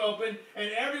doors were opened, and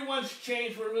everyone's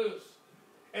chains were loose.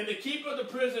 And the keeper of the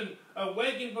prison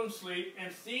awakened from sleep,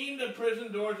 and seeing the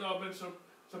prison doors open,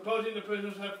 supposing the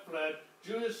prisoners had fled,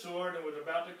 drew his sword and was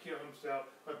about to kill himself.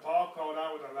 But Paul called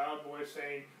out with a loud voice,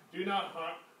 saying, Do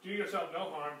yourself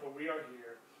no harm, for we are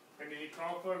here. And then he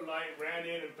called for a light, ran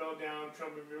in, and fell down,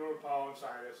 trembling before Paul and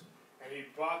Silas. And he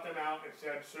brought them out and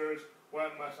said, Sirs,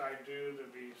 what must I do to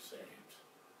be saved?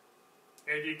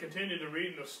 And if you continue to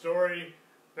read in the story,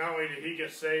 not only did he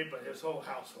get saved, but his whole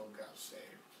household got saved.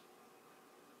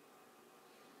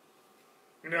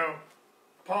 You know,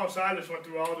 Paul and Silas went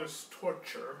through all this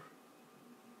torture.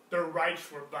 Their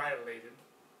rights were violated.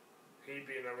 He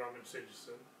being a Roman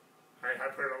citizen.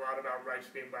 I've heard a lot about rights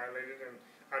being violated, and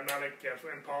I'm not against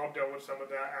it. And Paul dealt with some of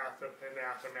that in the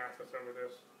aftermath of some of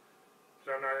this.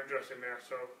 So I'm not addressing that.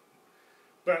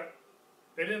 But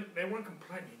they weren't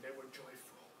complaining, they were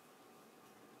joyful.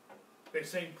 They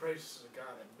sang praises to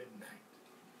God at midnight.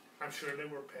 I'm sure they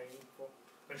were painful.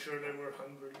 I'm sure they were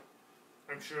hungry.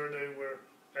 I'm sure they were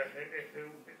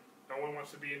no one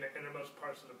wants to be in the innermost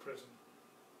parts of the prison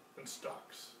and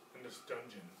stocks in this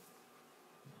dungeon.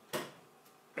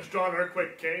 A strong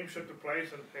earthquake came, shook the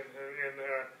place, and as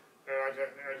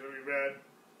we read,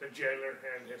 the jailer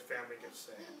and his family get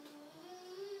saved.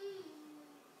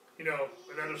 You know,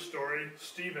 another story,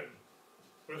 Stephen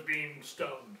was being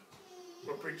stoned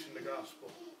for preaching the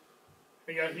gospel.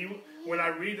 And yet when I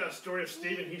read that story of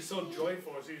Stephen, he's so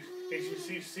joyful as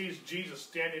he sees Jesus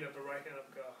standing at the right hand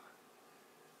of God.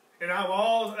 And out of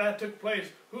all that took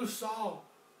place, who saw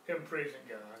him praising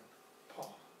God?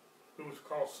 Paul, who was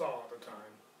called Saul at the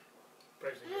time,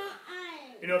 praising God.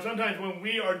 You know, sometimes when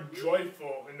we are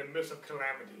joyful in the midst of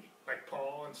calamity, like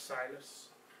Paul and Silas,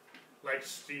 like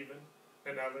Stephen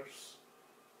and others,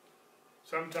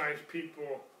 sometimes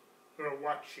people who are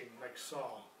watching, like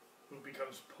Saul, who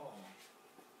becomes Paul.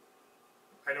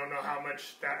 I don't know how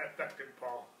much that affected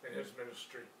Paul in his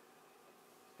ministry.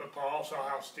 But Paul saw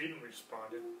how Stephen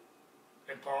responded.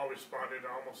 And Paul responded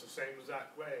almost the same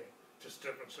exact way, just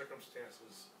different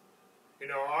circumstances. You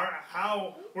know,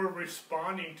 how we're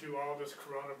responding to all this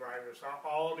coronavirus,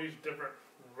 all these different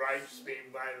rights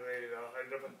being violated,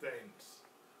 different things.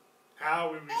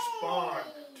 How we respond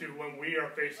to when we are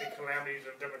facing calamities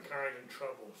of different kinds and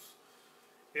troubles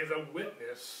is a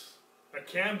witness, that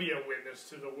can be a witness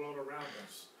to the world around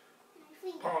us.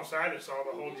 Paul and Silas saw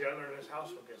the whole jailer and his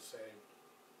household get saved.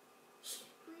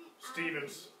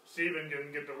 Stephen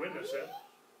didn't get to witness it,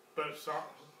 but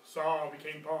Saul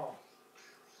became Paul.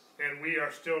 And we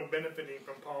are still benefiting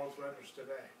from Paul's letters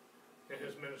today, in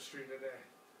his ministry today.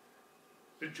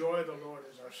 The joy of the Lord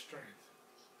is our strength.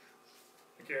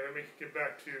 Okay, let me get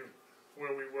back to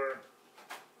where we were.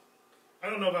 I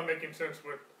don't know if I'm making sense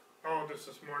with all of this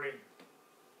morning.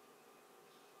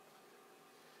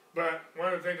 But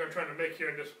one of the things I'm trying to make here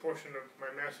in this portion of my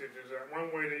message is that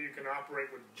one way that you can operate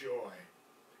with joy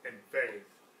and faith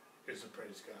is to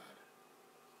praise God.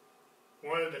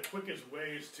 One of the quickest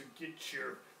ways to get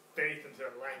your faith into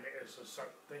alignment is to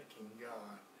start thanking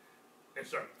God and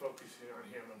start focusing on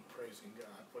Him and praising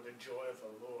God. For the joy of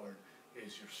the Lord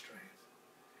is your strength.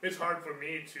 It's hard for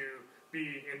me to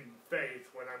be in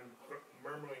faith when I'm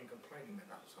murmuring and complaining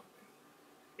about something.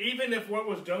 Even if what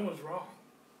was done was wrong.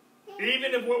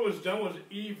 Even if what was done was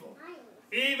evil.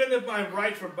 Even if my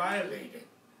rights were violated.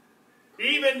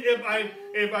 Even if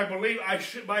I believe I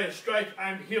should, by His stripes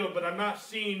I'm healed, but I'm not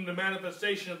seeing the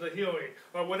manifestation of the healing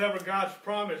or whatever God's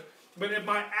promised. But if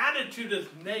my attitude is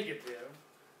negative,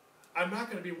 I'm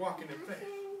not going to be walking in faith.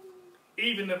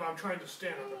 Even if I'm trying to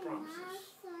stand on the promises.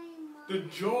 The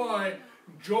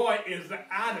joy is the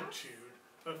attitude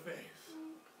of faith.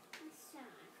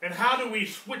 And how do we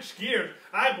switch gears?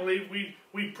 I believe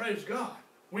we praise God.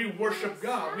 We worship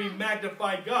God. We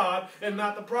magnify God and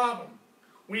not the problem.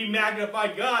 We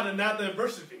magnify God and not the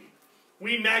adversity.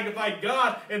 We magnify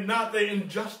God and not the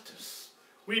injustice.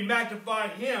 We magnify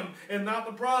Him and not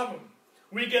the problem.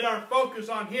 We get our focus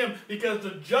on Him because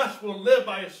the just will live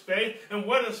by his faith. And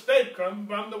what does faith come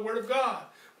from? The Word of God.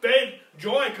 Faith,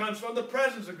 joy comes from the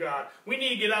presence of God. We need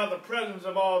to get out of the presence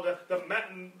of all the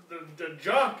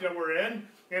junk that we're in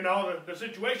and all the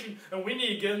situation, and we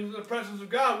need to get into the presence of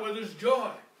God where there's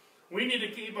joy. We need to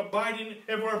keep abiding.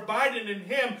 If we're abiding in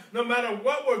Him, no matter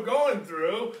what we're going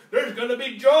through, there's going to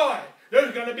be joy.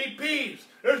 There's going to be peace.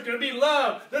 There's going to be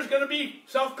love. There's going to be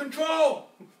self-control.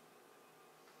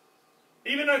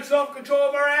 Even our self-control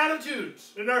of our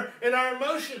attitudes and our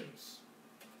emotions.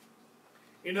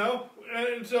 You know,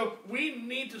 and so we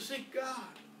need to seek God.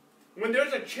 When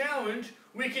there's a challenge,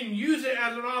 we can use it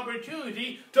as an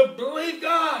opportunity to believe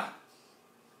God.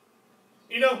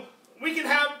 You know, we can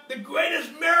have the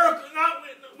greatest miracle.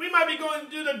 We might be going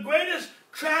through the greatest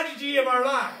tragedy of our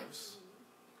lives.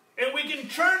 And we can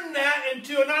turn that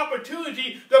into an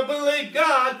opportunity to believe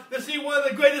God to see one of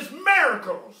the greatest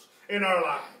miracles in our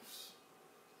lives.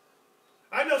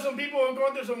 I know some people are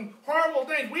going through some horrible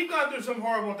things. We've gone through some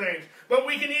horrible things. But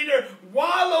we can either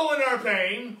wallow in our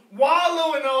pain,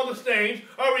 wallow in all the things,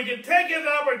 or we can take it as an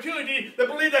opportunity to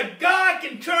believe that God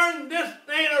can turn this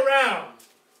thing around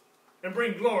and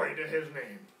bring glory to His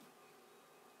name.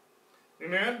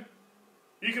 Amen?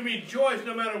 You can rejoice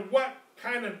no matter what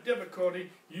kind of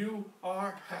difficulty you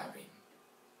are having.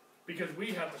 Because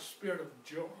we have the spirit of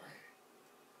joy.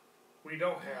 We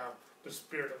don't have the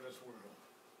spirit of this world.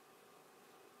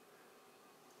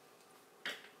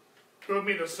 Go with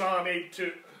me to Psalm 8,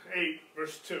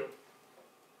 verse 2.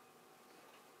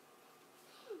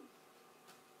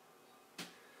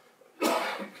 I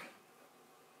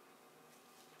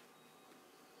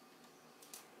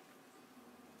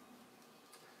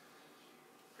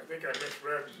think I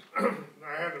misread.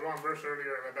 I had the wrong verse earlier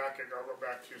in the back. I'll go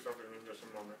back to something in just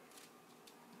a moment.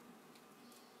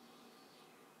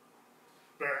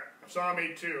 But Psalm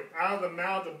 8:2. Out of the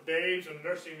mouth of babes and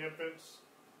nursing infants,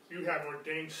 you have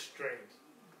ordained strength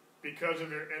because of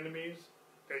their enemies,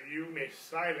 that you may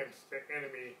silence the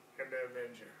enemy and the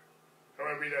avenger. I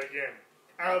want to read that again.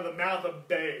 Out of the mouth of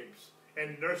babes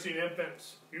and nursing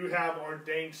infants, you have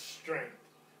ordained strength.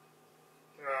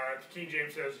 King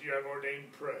James says you have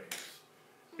ordained praise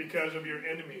because of your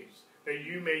enemies, that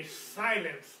you may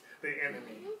silence the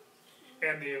enemy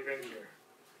and the avenger.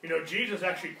 You know, Jesus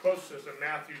actually quotes this in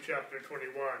Matthew chapter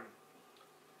 21.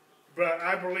 But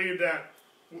I believe that,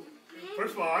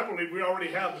 first of all, I believe we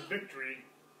already have the victory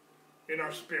in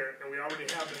our spirit, and we already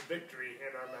have the victory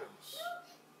in our mouths.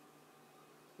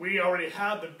 We already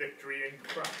have the victory in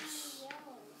Christ.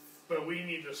 But we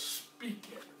need to speak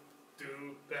it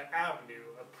through the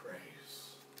avenue of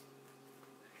praise.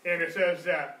 And it says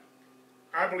that,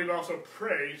 I believe also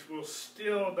praise will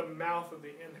still the mouth of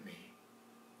the enemy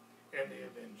and the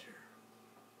avenger.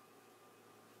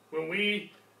 When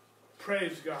we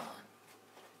praise God,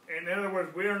 in other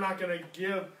words, we are not going to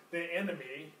give the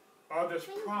enemy or this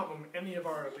problem any of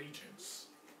our allegiance,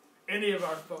 any of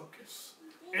our focus,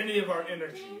 any of our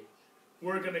energy.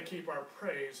 We're going to keep our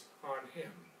praise on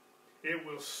him. It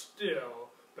will still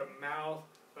the mouth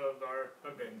of our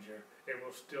avenger. It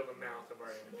will still the mouth of our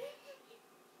enemy.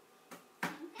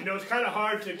 You know, it's kind of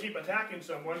hard to keep attacking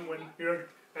someone when you're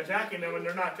attacking them and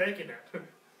they're not taking it.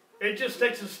 It just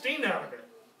takes the sting out of it.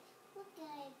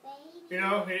 You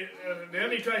know, the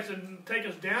enemy tries to take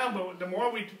us down, but the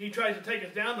more he tries to take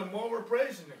us down, the more we're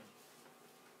praising him.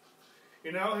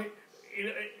 You know,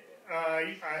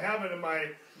 I have it in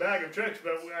my bag of tricks,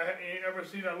 but you ever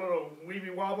see that little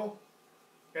weeby wobble?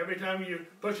 Every time you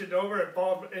push it over,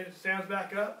 it stands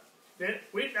back up.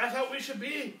 That's how we should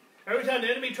be. Every time the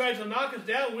enemy tries to knock us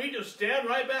down, we just stand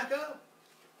right back up.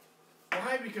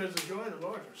 Why? Because the joy of the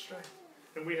Lord is our strength.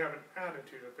 And we have an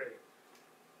attitude of faith.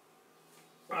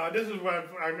 This is what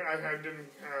I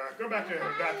didn't... go back to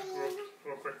that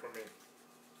real quick for me.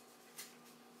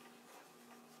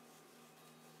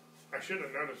 I should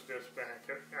have noticed this back.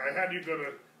 I had you go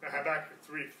to Habakkuk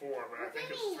 3:4, but I think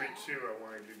it's 3:2 I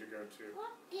wanted you to go to.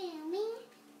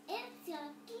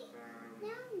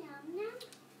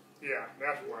 Yeah,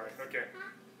 that's why. Okay.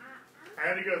 I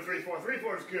had to go to 3:4.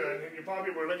 3:4 is good. And you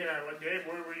probably were looking at it like, Dave,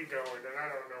 where were you going? And I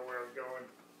don't know where I was going.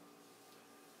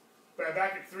 But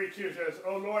Habakkuk 3:2 says,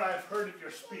 "O Lord, I have heard of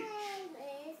your speech,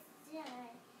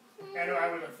 and I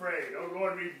was afraid. O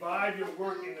Lord, revive your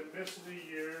work in the midst of the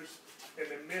years. In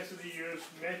the midst of the years,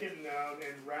 make it known.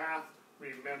 In wrath,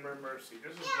 remember mercy."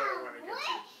 This is what I want to get to.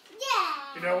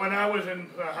 You know, when I was in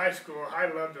high school, I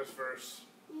loved this verse.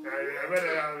 I read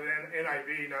it out of the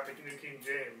NIV, not the New King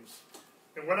James.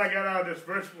 And what I got out of this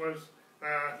verse was,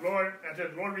 Lord,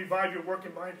 revive your work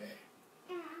in my day.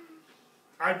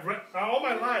 I've read, all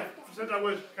my life, since I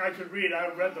could read, I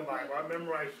read the Bible. I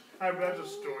memorized, I read the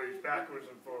stories backwards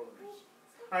and forwards.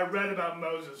 I read about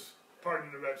Moses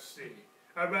parting the Red Sea.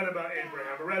 I read about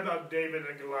Abraham. I read about David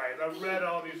and Goliath. I read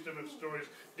all these different stories,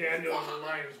 Daniel and the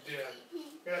lion's den.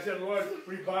 And I said, Lord,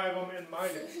 revive them in my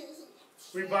day.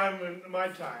 Revive them in my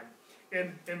time.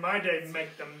 In my day,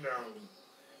 make them known.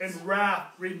 In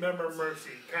wrath, remember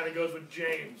mercy. Kind of goes with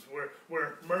James,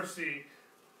 where mercy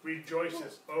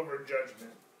rejoices over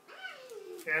judgment.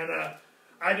 And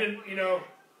I didn't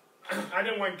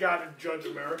want God to judge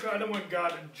America. I didn't want God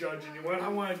to judge anyone. I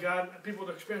wanted people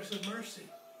to experience His mercy.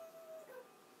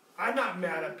 I'm not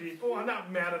mad at people. I'm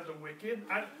not mad at the wicked.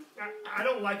 I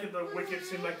don't like it the wicked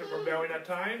seem like they're rebelling at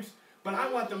times, but I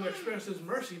want them to experience His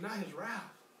mercy, not His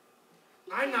wrath.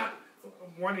 I'm not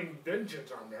wanting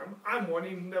vengeance on them. I'm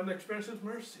wanting them to experience His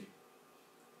mercy.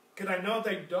 Because I know if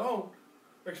they don't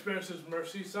experience His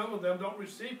mercy, some of them don't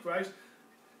receive Christ.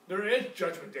 There is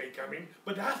judgment day coming,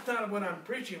 but that's not what I'm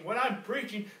preaching. What I'm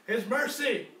preaching is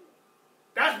mercy.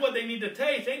 That's what they need to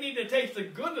taste. They need to taste the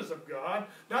goodness of God,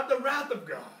 not the wrath of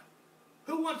God.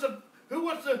 Who wants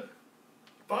to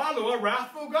follow a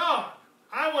wrathful God?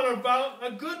 I want to follow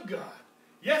a good God.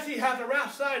 Yes, He has a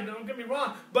wrath side, don't get me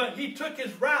wrong, but He took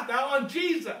His wrath out on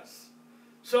Jesus.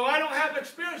 So I don't have to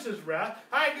experience His wrath.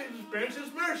 I can experience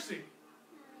His mercy.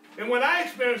 And when I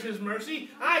experience His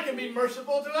mercy, I can be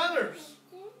merciful to others.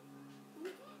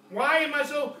 Why am I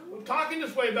so talking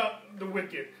this way about the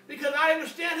wicked? Because I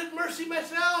understand His mercy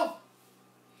myself.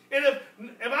 And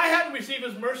if I hadn't received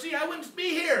His mercy, I wouldn't be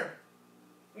here.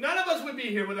 None of us would be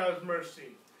here without His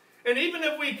mercy. And even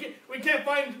if we can't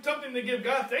find something to give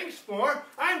God thanks for,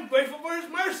 I'm grateful for His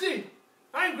mercy.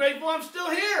 I'm grateful I'm still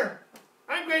here.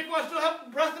 I'm grateful I still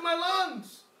have breath in my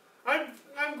lungs.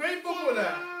 I'm grateful for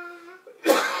that.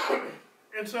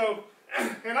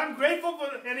 And I'm grateful for,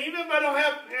 and even if I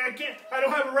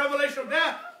don't have a revelation of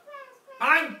that,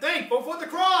 I'm thankful for the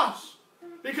cross.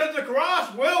 Because the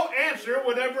cross will answer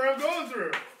whatever I'm going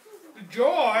through.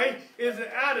 Joy is an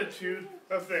attitude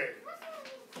of faith.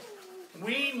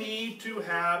 We need to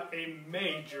have a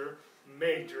major,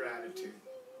 major attitude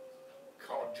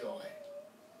called joy.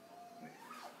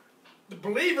 The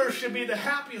believers should be the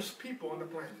happiest people on the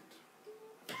planet.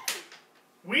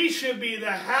 We should be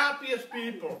the happiest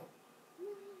people,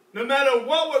 no matter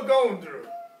what we're going through.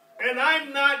 And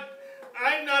I'm not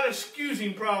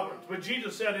excusing problems, but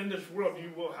Jesus said, in this world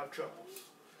you will have troubles.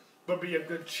 But be of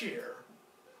good cheer.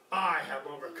 I have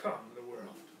overcome the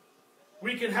world.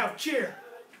 We can have cheer.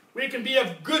 We can be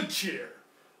of good cheer.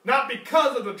 Not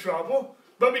because of the trouble,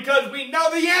 but because we know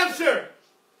the answer.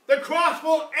 The cross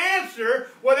will answer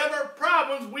whatever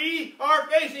problems we are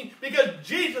facing, because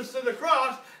Jesus to the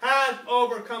cross has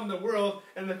overcome the world,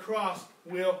 and the cross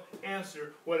will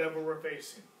answer whatever we're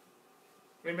facing.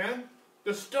 Amen?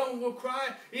 The stone will cry.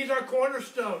 He's our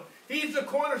cornerstone. He's the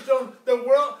cornerstone the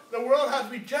world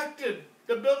has rejected.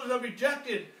 The builders have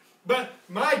rejected. But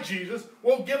my Jesus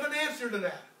will give an answer to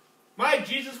that. My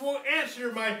Jesus will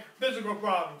answer my physical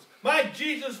problems. My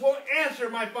Jesus will answer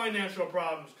my financial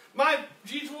problems. My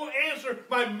Jesus will answer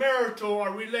my marital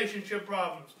or relationship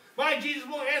problems. My Jesus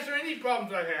will answer any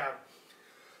problems I have,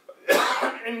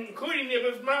 including if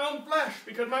it's my own flesh,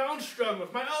 because my own struggles,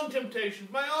 my own temptations,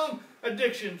 my own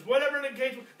addictions, whatever the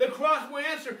case, the cross will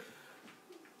answer.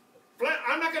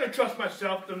 I'm not going to trust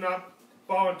myself to not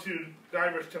fall into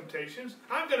diverse temptations.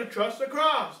 I'm going to trust the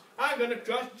cross. I'm going to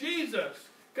trust Jesus.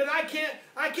 Because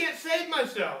I can't save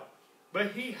myself.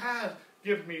 But He has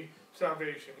given me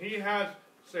salvation. He has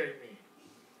saved me.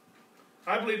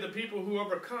 I believe the people who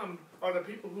overcome are the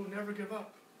people who never give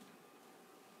up.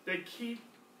 They keep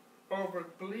over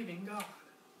believing God.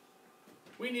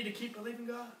 We need to keep believing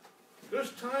God.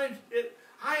 There's times,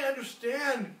 I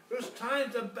understand, there's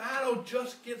times the battle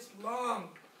just gets long.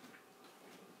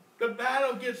 The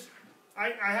battle gets,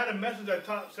 I had a message I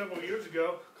taught several years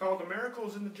ago called The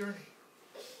Miracles in the Journey.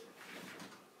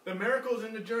 The miracles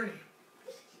in the journey.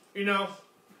 You know,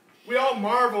 we all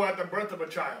marvel at the birth of a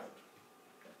child.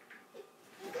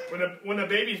 When a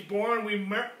baby's born,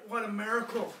 what a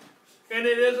miracle. And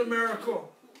it is a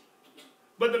miracle.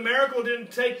 But the miracle didn't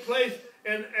take place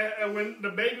when the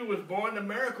baby was born. The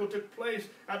miracle took place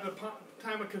at the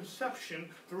time of conception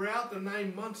throughout the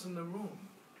 9 months in the womb.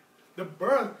 The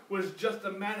birth was just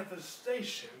a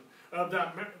manifestation of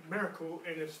that miracle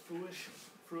in its fruition.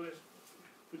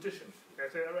 Did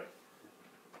I say that right?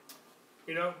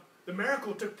 You know, the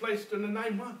miracle took place in the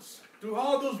 9 months. Through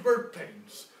all those birth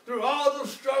pains. Through all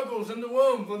those struggles in the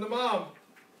womb for the mom.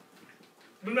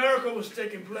 The miracle was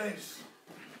taking place.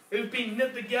 It was being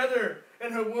knit together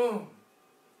in her womb.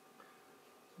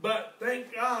 But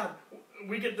thank God,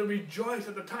 we get to rejoice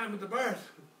at the time of the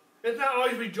birth. It's not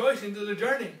always rejoicing through the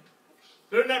journey.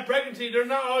 During that pregnancy, they're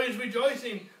not always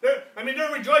rejoicing. They're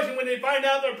rejoicing when they find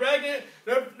out they're pregnant.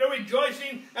 They're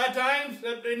rejoicing at times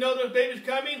that they know the baby's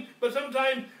coming. But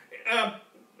sometimes,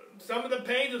 some of the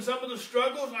pains and some of the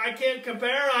struggles, I can't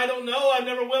compare. I don't know. I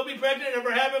never will be pregnant.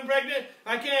 Never have been pregnant.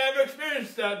 I can't ever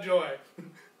experience that joy.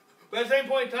 But at the same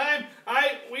point in time,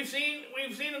 we've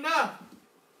seen enough.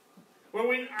 Well,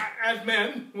 as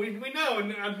men, we know,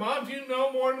 and as moms, you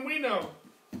know more than we know.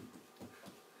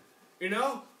 You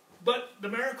know. But the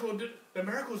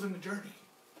miracle's in the journey.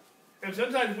 And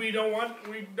sometimes we don't want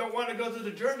to go through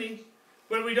the journey.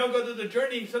 When we don't go through the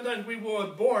journey, sometimes we will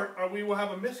abort or we will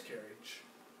have a miscarriage.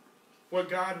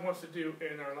 What God wants to do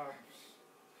in our lives.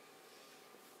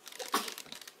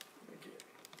 Okay.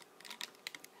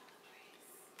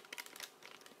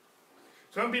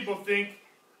 Some people think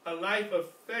a life of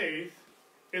faith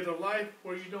is a life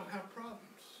where you don't have problems.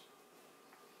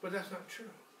 But that's not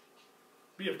true.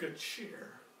 Be of good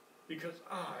cheer, because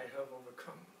I have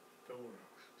overcome the world.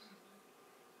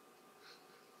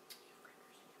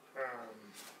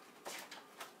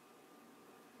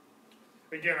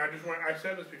 Again, I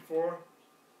said this before,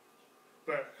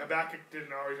 but Habakkuk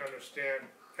didn't always understand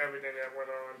everything that went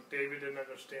on. David didn't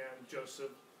understand.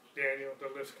 Joseph, Daniel, the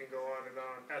list can go on and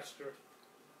on. Esther.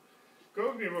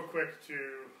 Go with me real quick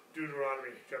to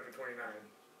Deuteronomy chapter 29.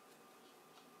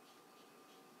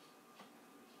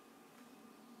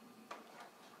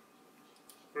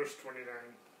 Verse 29.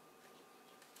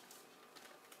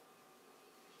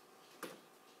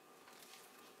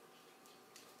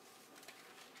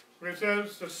 It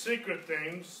says, the secret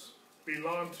things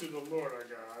belong to the Lord our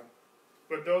God,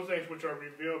 but those things which are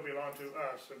revealed belong to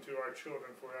us and to our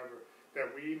children forever, that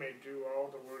we may do all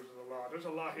the words of the law. There's a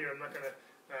lot here. I'm not going to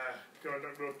go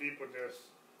real deep with this.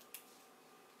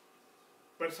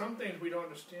 But some things we don't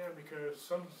understand because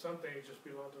some things just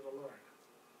belong to the Lord.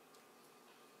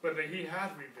 But that He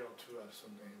has revealed to us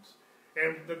some things.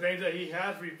 And the things that He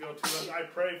has revealed to us, I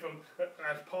pray from,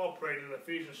 as Paul prayed in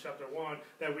Ephesians chapter 1,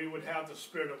 that we would have the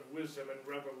spirit of wisdom and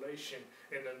revelation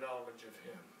in the knowledge of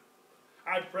Him.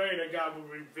 I pray that God will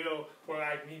reveal what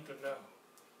I need to know.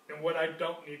 And what I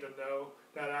don't need to know,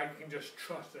 that I can just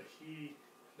trust that He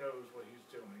knows what He's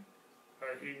doing.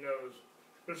 Or He knows.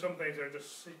 There's some things that are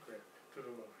just secret to the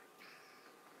Lord.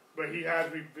 But He has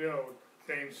revealed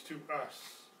things to us,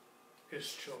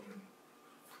 His children,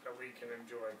 that we can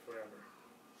enjoy forever.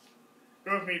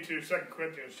 Go with me to 2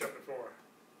 Corinthians chapter 4.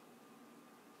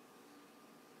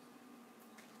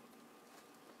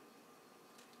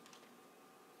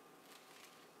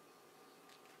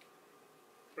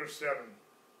 Verse 7.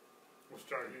 We'll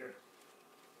start here.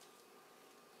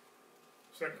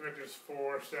 2 Corinthians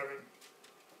 4, 7.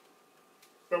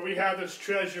 But we have this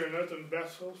treasure in earthen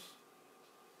vessels,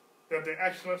 that the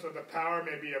excellence of the power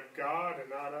may be of God and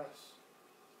not us.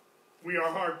 We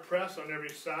are hard pressed on every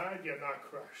side, yet not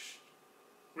crushed.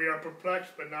 We are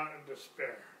perplexed, but not in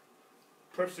despair.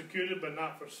 Persecuted, but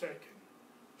not forsaken.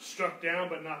 Struck down,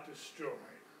 but not destroyed.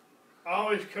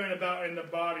 Always carrying about in the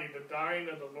body the dying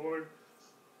of the Lord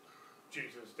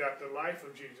Jesus, that the life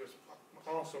of Jesus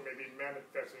also may be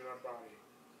manifested in our body.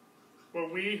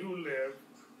 For we who live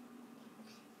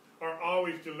are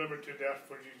always delivered to death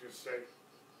for Jesus' sake,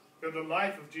 that the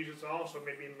life of Jesus also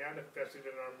may be manifested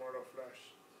in our mortal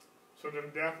flesh. So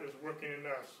then death is working in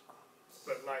us,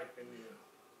 but life in you.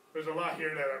 There's a lot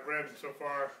here that I've read so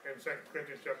far in 2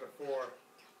 Corinthians chapter 4.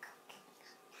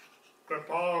 But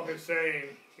Paul is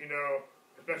saying,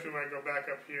 especially when I go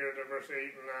back up here to verse 8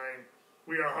 and 9,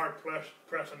 we are hard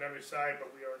pressed on every side, but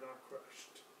we are not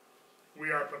crushed. We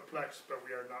are perplexed, but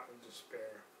we are not in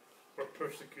despair. We're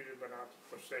persecuted, but not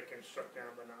forsaken, struck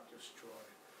down, but not destroyed.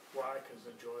 Why? Because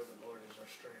the joy of the Lord is our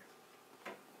strength.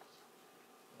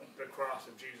 The cross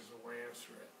of Jesus will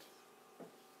answer it.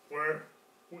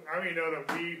 I know that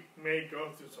we may go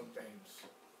through some things.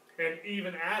 And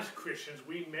even as Christians,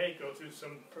 we may go through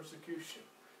some persecution.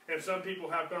 And some people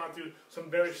have gone through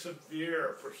some very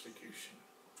severe persecution.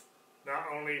 Not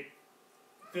only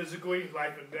physically,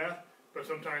 life and death, but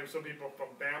sometimes some people from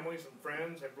families and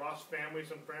friends have lost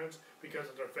families and friends because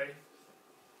of their faith.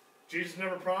 Jesus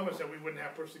never promised that we wouldn't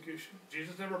have persecution.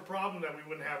 Jesus never promised that we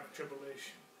wouldn't have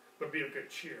tribulation. But be of good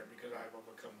cheer, because I have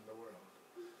overcome the world.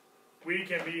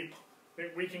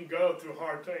 We can go through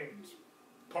hard things.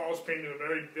 Paul's painted a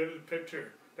very vivid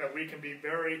picture that we can be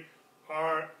very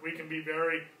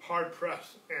hard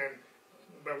pressed,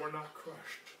 but we're not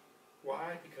crushed.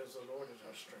 Why? Because the Lord is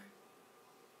our strength.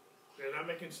 Is that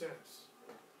making sense?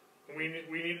 We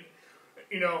need,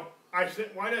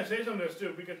 why did I say some of this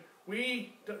too? Because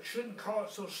we shouldn't call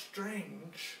it so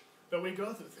strange that we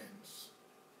go through things.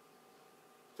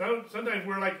 Sometimes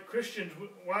we're like Christians.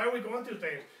 Why are we going through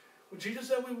things? Well, Jesus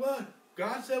said we would.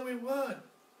 God said we would.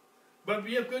 But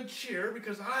be of good cheer,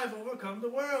 because I have overcome the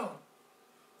world.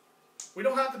 We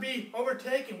don't have to be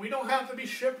overtaken. We don't have to be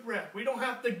shipwrecked. We don't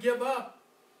have to give up.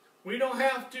 We don't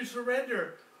have to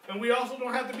surrender. And we also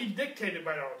don't have to be dictated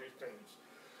by all these things.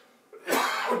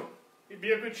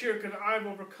 Be of good cheer, because I've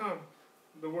overcome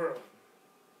the world.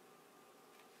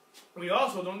 We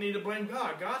also don't need to blame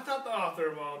God. God's not the author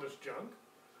of all this junk.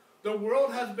 The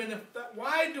world has been...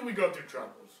 Why do we go through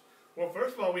troubles? Well,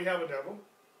 first of all, we have a devil.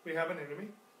 We have an enemy.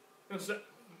 And so,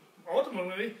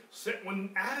 ultimately, when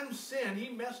Adam sinned, he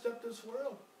messed up this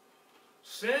world.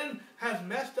 Sin has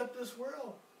messed up this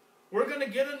world. We're going to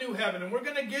get a new heaven, and we're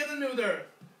going to get a new earth.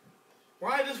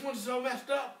 Why this one's so messed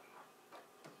up?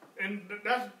 And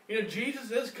that's,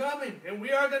 Jesus is coming, and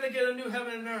we are going to get a new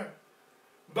heaven and earth.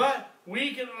 But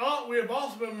we have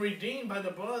also been redeemed by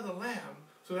the blood of the Lamb,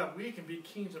 so that we can be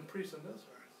kings and priests on this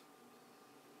earth.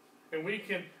 And we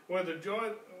can, where the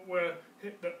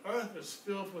earth is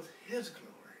filled with His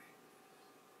glory.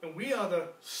 And we are the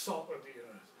salt of the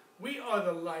earth. We are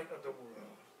the light of the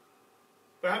world.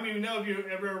 But how many of you know if you're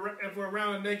ever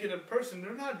around a negative person,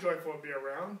 they're not joyful to be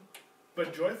around,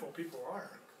 but joyful people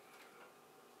are.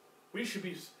 We should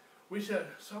have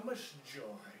so much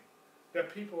joy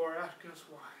that people are asking us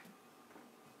why.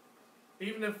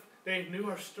 Even if they knew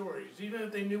our stories, even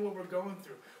if they knew what we're going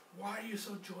through, why are you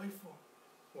so joyful?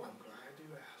 Well, I'm glad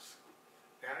you asked.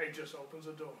 Now it just opens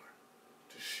a door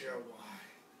to share why.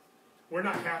 We're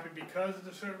not happy because of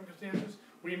the circumstances.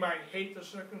 We might hate the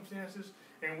circumstances,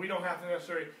 and we don't have to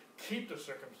necessarily keep the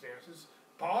circumstances.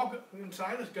 Paul and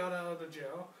Silas got out of the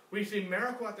jail. We see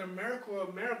miracle after miracle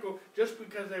of miracle. Just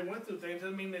because they went through things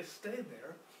doesn't mean they stayed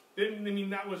there. Didn't mean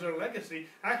that was their legacy.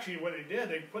 Actually, what they did,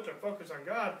 they put their focus on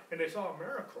God, and they saw a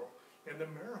miracle. And the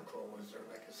miracle was their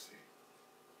legacy,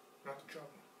 not the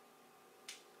trouble.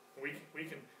 We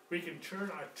can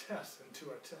turn our test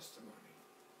into a testimony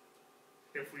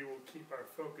if we will keep our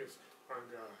focus on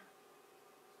God.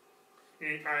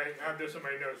 I have this in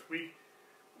my notes.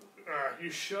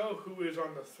 You show who is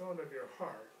on the throne of your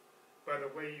heart by the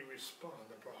way you respond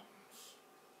to problems.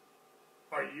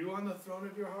 Are you on the throne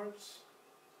of your hearts?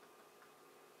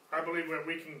 I believe that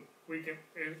we can,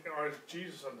 or is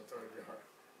Jesus on the throne of your heart?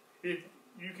 If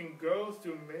you can go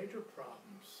through major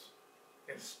problems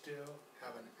and still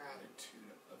have an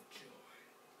attitude of joy.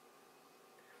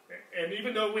 And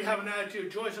even though we have an attitude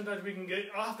of joy, sometimes we can get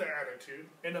off that attitude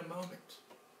in a moment.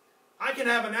 I can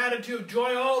have an attitude of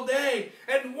joy all day,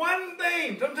 and one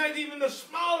thing, sometimes even the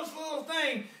smallest little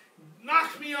thing,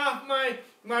 knocks me off my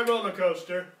roller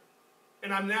coaster,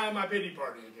 and I'm now in my pity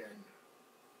party again.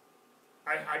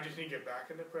 I just need to get back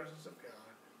in the presence of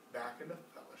God, back in the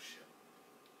fellowship,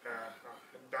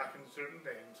 back in certain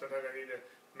things. Sometimes I need to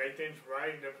make things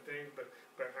right and different things, but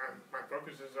my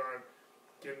focus is on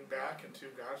getting back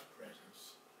into God's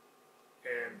presence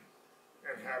and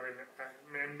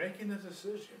making a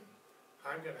decision.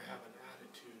 I'm going to have an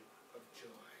attitude of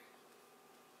joy.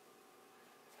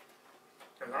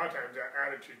 And a lot of times that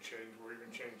attitude change will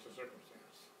even change the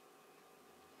circumstance.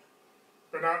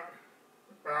 But I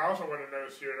also want to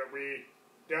notice here that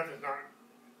death is not,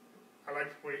 I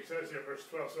like what he says here, verse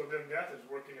 12, so then death is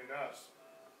working in us,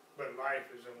 but life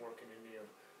isn't working in you.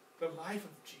 The life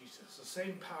of Jesus, the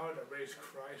same power that raised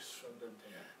Christ from the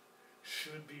dead,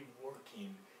 should be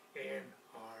working in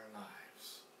our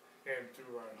lives and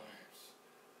through our lives.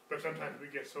 But sometimes we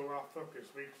get so off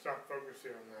focus, we stop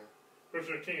focusing on that.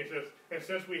 Verse 13, it says, and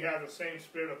since we have the same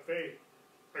spirit of faith,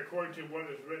 according to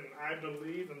what is written, I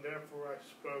believe and therefore I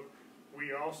spoke.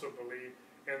 We also believe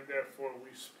and therefore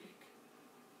we speak.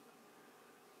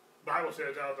 The Bible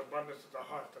says out of the abundance of the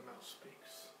heart the mouth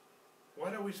speaks.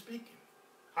 What are we speaking?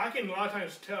 I can a lot of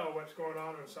times tell what's going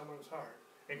on in someone's heart,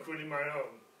 including my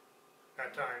own,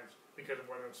 at times, because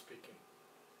of what I'm speaking.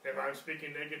 If I'm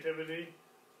speaking negativity,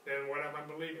 then what am I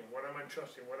believing? What am I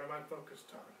trusting? What am I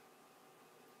focused on?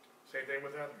 Same thing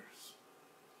with others.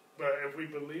 But if we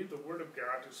believe the Word of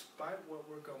God, despite what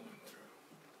we're going through,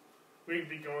 we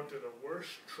can be going through the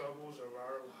worst troubles of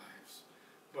our lives,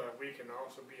 but we can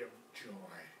also be of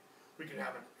joy. We can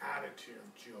have an attitude of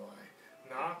joy,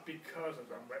 not because of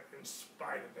them, but in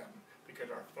spite of them, because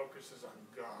our focus is on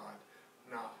God,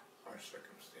 not our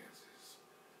circumstances.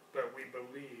 But we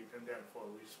believe, and therefore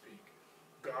we speak.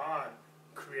 God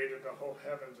created the whole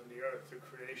heavens and the earth through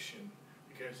creation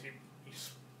because he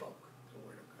spoke the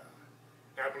Word of God.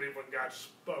 And I believe when God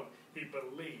spoke, he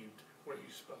believed what he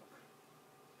spoke.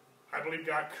 I believe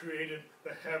God created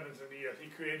the heavens and the earth. He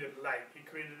created light. He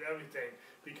created everything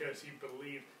because he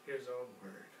believed his own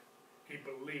word. He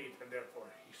believed and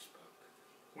therefore he spoke.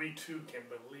 We too can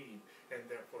believe and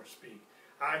therefore speak.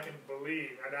 I can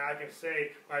believe and I can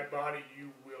say, my body,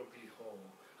 you will be whole.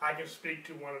 I can speak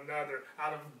to one another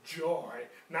out of joy,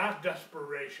 not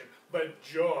desperation, but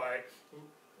joy.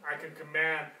 I can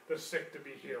command the sick to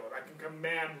be healed. I can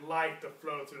command life to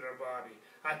flow through their body.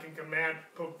 I can command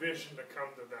provision to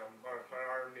come to them,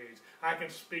 our needs. I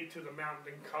can speak to the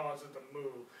mountain and cause it to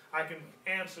move. I can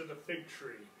answer the fig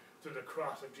tree through the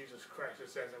cross of Jesus Christ.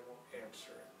 It says it will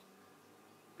answer it.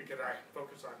 Because I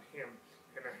focus on him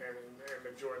and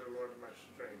the joy of the Lord is my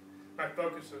strength. My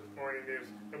focus this morning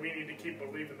is that we need to keep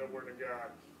believing the Word of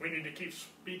God. We need to keep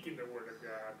speaking the Word of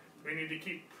God. We need to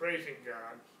keep praising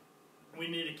God. We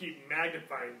need to keep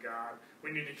magnifying God.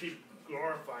 We need to keep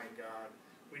glorifying God.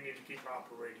 We need to keep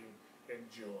operating in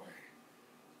joy.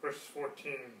 Verse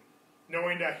 14,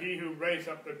 knowing that he who raised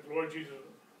up the Lord Jesus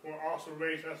will also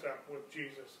raise us up with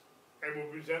Jesus and will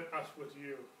present us with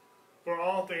you. For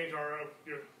all things are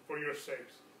for your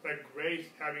sakes, that grace,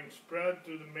 having spread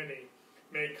through the many,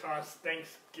 may cause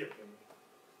thanksgiving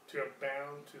to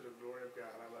abound to the glory of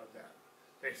God. I love that.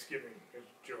 Thanksgiving is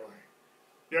joy.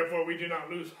 Therefore we do not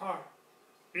lose heart,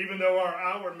 Even though our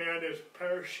outward man is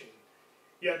perishing,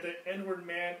 yet the inward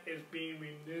man is being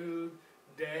renewed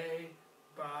day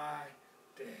by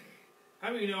day.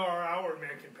 How many know our outward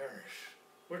man can perish?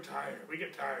 We're tired. We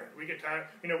get tired. We get tired.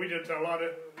 You know, we did a lot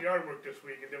of yard work this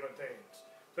week and different things.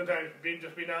 Sometimes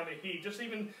just being out in the heat. Just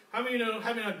even, how many know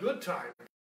having a good time?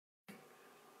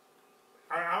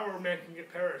 Our outward man can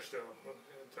get perished though.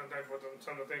 Sometimes with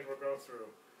some of the things we'll go through.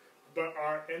 But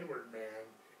our inward man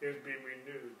is being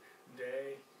renewed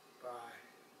day by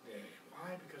day.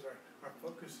 Why? Because our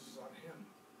focus is on Him.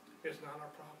 It's not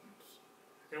our problems.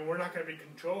 And we're not going to be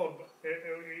controlled.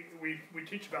 We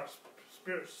teach about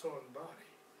spirit, soul, and body.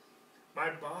 My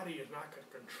body is not going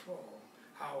to control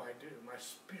how I do. My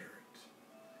spirit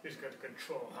is going to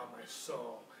control how my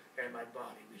soul and my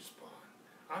body respond.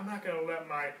 I'm not going to let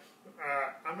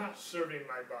I'm not serving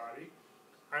my body.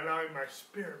 I'm allowing my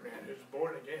spirit man who's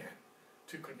born again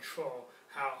to control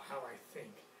how I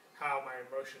think, how my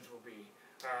emotions will be,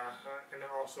 and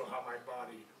also how my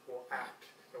body will act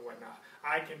and whatnot.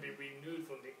 I can be renewed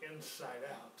from the inside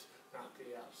out, not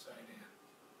the outside in.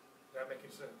 Is that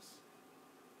making sense?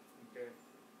 Okay.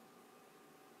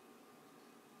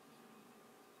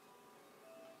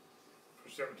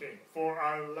 Verse 17. For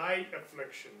our light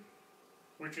affliction,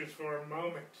 which is for a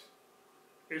moment,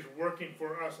 is working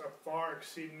for us a far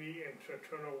exceedingly and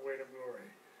eternal weight of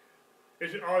glory.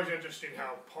 It's always interesting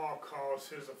how Paul calls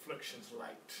his afflictions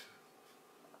light.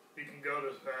 You can go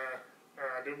to,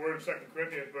 we're in 2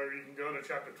 Corinthians, but you can go to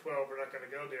chapter 12, we're not going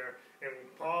to go there, and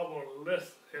Paul will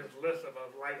list his list of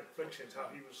light afflictions, how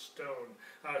he was stoned,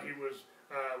 how he was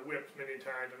whipped many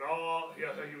times, and how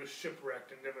he was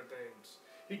shipwrecked and different things.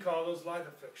 He called those light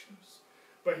afflictions.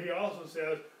 But he also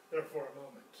says, they're for a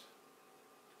moment.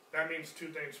 That means two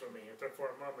things for me. If they're for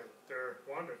a moment, they're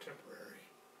temporary.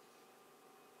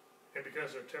 And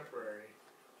because they're temporary,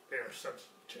 they are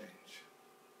subject to change.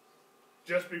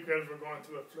 Just because we're going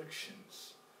through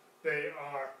afflictions, they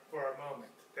are for a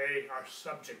moment. They are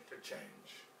subject to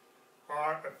change.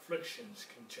 Our afflictions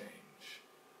can change.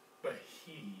 But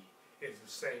He is the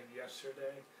same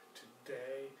yesterday,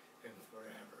 today, and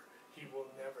forever. He will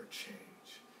never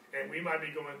change. And we might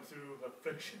be going through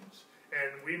afflictions,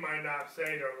 and we might not say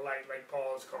they're light like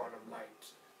Paul is calling them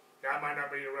light. That might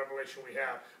not be the revelation we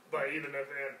have, but even if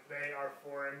they are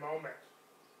for a moment.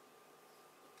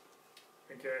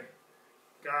 Okay?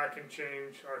 God can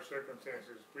change our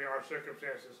circumstances. Our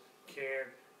circumstances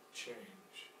can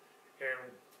change.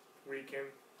 And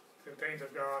the things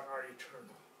of God are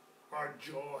eternal. Our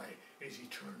joy is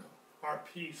eternal. Our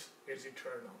peace is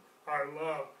eternal. Our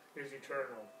love is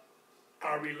eternal.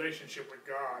 Our relationship with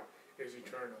God is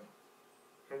eternal.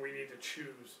 And we need to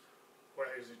choose what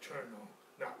is eternal,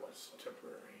 not what's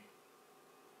temporary.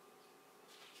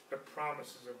 The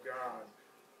promises of God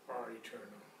are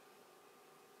eternal.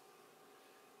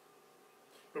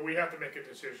 But we have to make a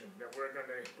decision that we're going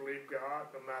to believe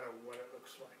God no matter what it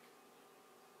looks like.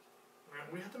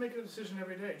 And we have to make a decision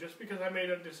every day. Just because I made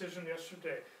a decision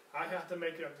yesterday, I have to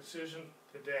make a decision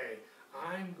today.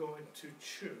 I'm going to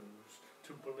choose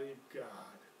to believe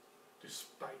God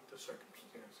despite the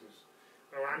circumstances.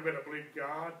 Or I'm going to believe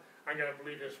God. I'm going to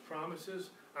believe His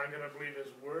promises. I'm going to believe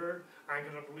His word. I'm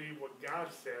going to believe what God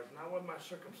says, not what my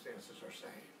circumstances are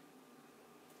saying.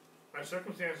 My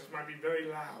circumstances might be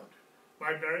very loud.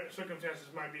 My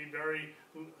circumstances might be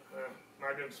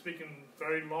I've been speaking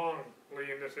very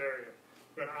longly in this area.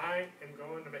 But I am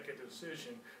going to make a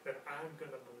decision that I'm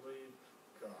going to believe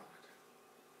God.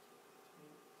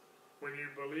 When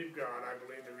you believe God, I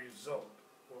believe the result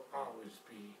will always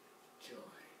be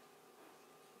joy.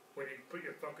 When you put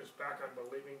your focus back on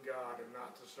believing God and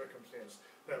not the circumstance,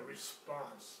 the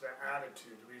response, the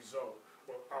attitude, the result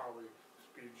will always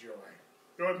be joy.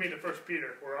 Go with me to 1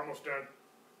 Peter. We're almost done.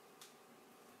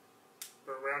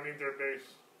 We're rounding third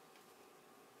base.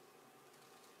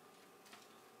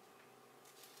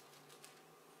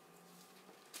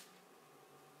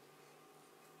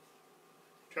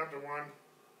 Chapter 1,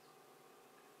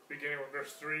 beginning with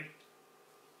verse 3.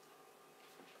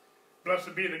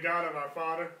 Blessed be the God of our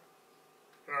Father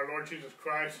and our Lord Jesus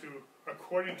Christ, who,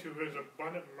 according to His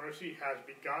abundant mercy, has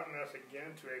begotten us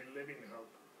again to a living hope.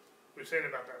 We were saying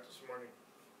about that this morning.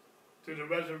 Through the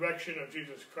resurrection of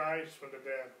Jesus Christ from the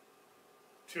dead,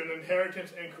 to an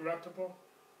inheritance incorruptible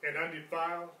and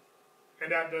undefiled,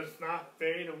 and that does not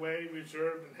fade away,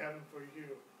 reserved in heaven for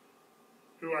you,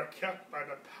 who are kept by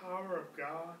the power of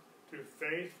God through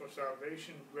faith for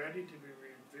salvation, ready to be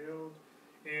revealed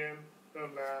in the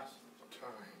last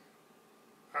time.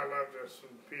 I love this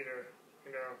from Peter.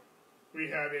 You know, we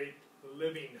have a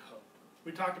living hope.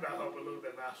 We talked about hope a little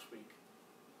bit last week.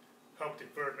 Hope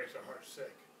deferred makes our heart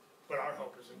sick. But our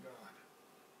hope is in God.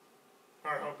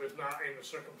 Our hope is not in the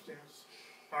circumstance.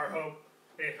 Our hope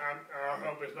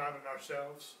is not in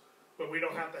ourselves. But we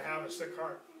don't have to have a sick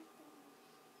heart.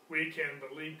 We can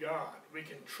believe God. We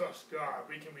can trust God.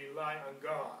 We can rely on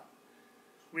God.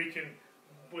 We can,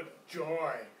 with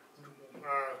joy,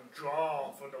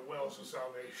 draw from the wells of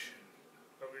salvation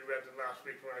that we read last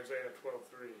week from Isaiah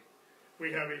 12:3.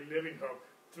 We have a living hope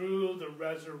through the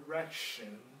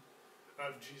resurrection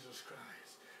of Jesus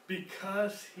Christ.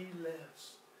 Because he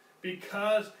lives.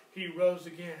 Because he rose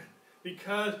again.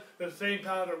 Because the same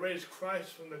power that raised Christ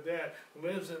from the dead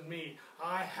lives in me,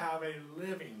 I have a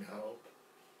living hope.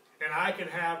 And I can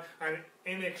have an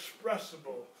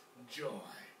inexpressible joy.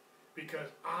 Because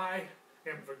I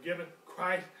am forgiven.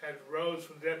 Christ has rose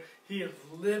from the dead. He is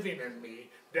living in me.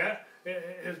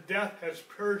 His death has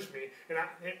purged me. And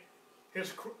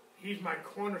he's my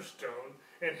cornerstone.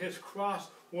 And his cross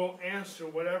will answer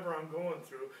whatever I'm going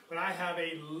through. But I have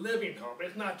a living hope.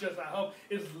 It's not just a hope.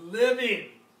 It's living.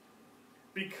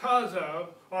 Because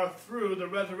of or through the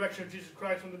resurrection of Jesus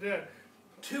Christ from the dead.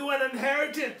 To an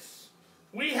inheritance.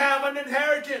 We have an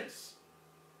inheritance.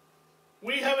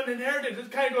 We have an inheritance. This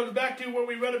kind of goes back to what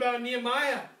we read about in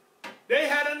Nehemiah. They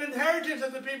had an inheritance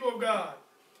as the people of God.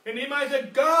 And Nehemiah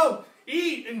said, go,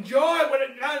 eat, enjoy what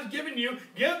God has given you.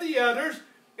 Give the others,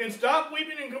 and stop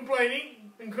weeping and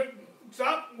complaining. And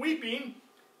stop weeping.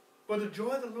 For the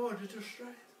joy of the Lord is your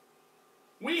strength.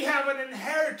 We have an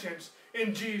inheritance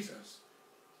in Jesus.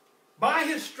 By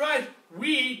his stripes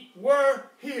we were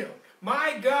healed.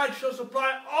 My God shall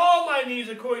supply all my needs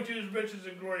according to his riches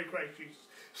and glory in Christ Jesus.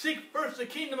 Seek first the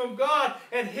kingdom of God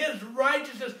and his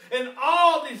righteousness, and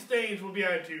all these things will be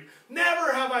added to you.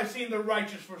 Never have I seen the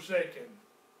righteous forsaken.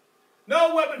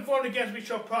 No weapon formed against me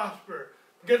shall prosper.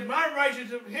 Because my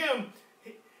righteousness of him,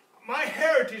 my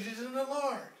heritage is in the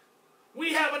Lord.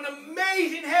 We have an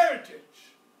amazing heritage.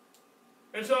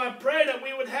 And so I pray that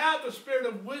we would have the spirit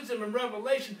of wisdom and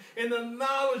revelation and the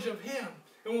knowledge of him.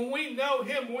 And when we know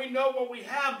him, we know what we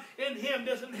have in him,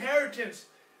 this inheritance.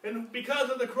 And because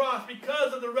of the cross,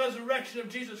 because of the resurrection of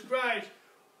Jesus Christ,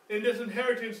 in this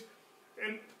inheritance,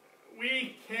 and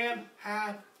we can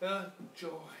have the joy.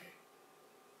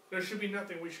 There should be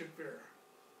nothing we should fear.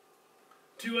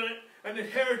 To an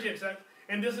inheritance,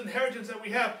 and this inheritance that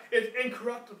we have is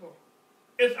incorruptible.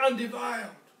 It's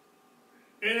undefiled.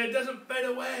 And it doesn't fade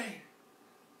away.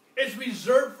 It's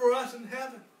reserved for us in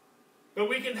heaven. But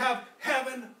we can have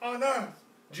heaven on earth,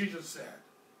 Jesus said.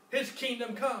 His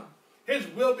kingdom come. His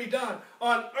will be done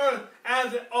on earth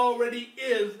as it already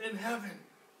is in heaven.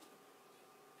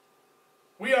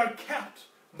 We are kept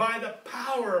by the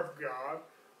power of God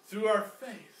through our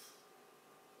faith.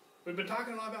 We've been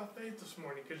talking a lot about faith this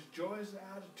morning because joy is the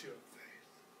attitude of faith.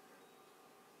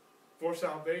 For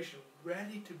salvation,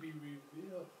 ready to be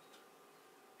revealed.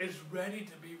 It's ready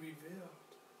to be revealed.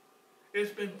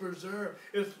 It's been preserved.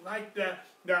 It's like that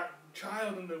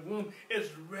child in the womb. It's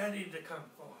ready to come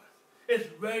forth. It's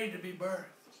ready to be birthed.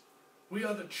 We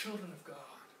are the children of God.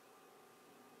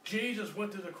 Jesus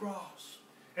went to the cross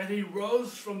and he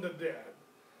rose from the dead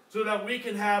so that we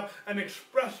can have an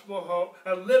inexpressible hope,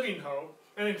 a living hope,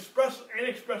 an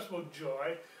inexpressible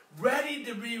joy, ready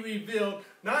to be revealed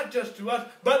not just to us,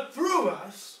 but through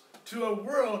us to a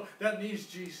world that needs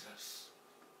Jesus.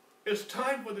 It's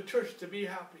time for the church to be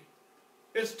happy.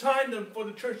 It's time for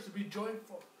the church to be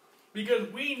joyful.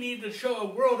 Because we need to show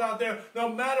a world out there, no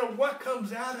matter what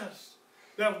comes at us,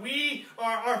 that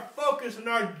our focus and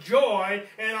our joy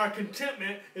and our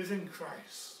contentment is in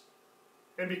Christ.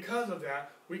 And because of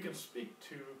that, we can speak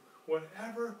to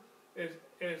whatever the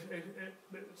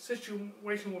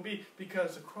situation will be,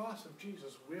 because the cross of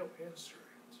Jesus will answer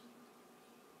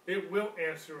it. It will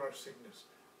answer our sickness.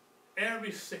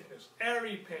 Every sickness,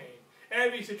 every pain,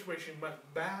 every situation must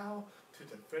bow to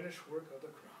the finished work of the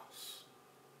cross.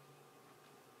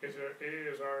 It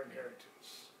is our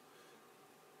inheritance.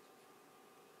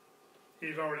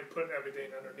 He's already put everything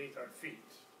underneath our feet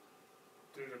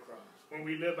through the cross. When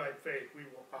we live by faith, we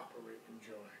will operate in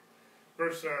joy.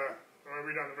 I'll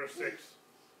read on to verse 6.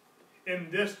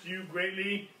 In this you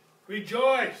greatly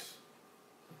rejoice.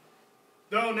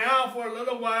 Though now for a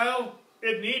little while,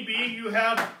 if need be, you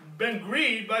have been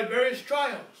grieved by various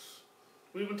trials.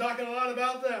 We've been talking a lot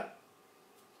about that.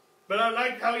 But I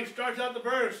like how he starts out the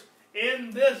verse.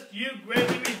 In this you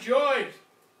greatly rejoice.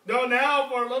 Though now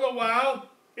for a little while,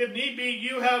 if need be,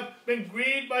 you have been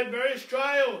grieved by various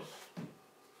trials.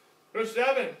 Verse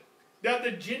 7. That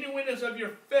the genuineness of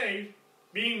your faith,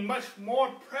 being much more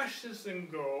precious than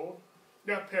gold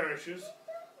that perishes,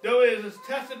 though it is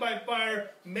tested by fire,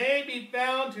 may be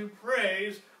found to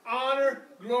praise, honor,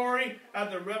 glory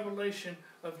at the revelation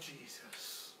of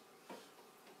Jesus.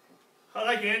 I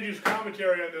like Andrew's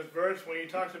commentary on this verse when he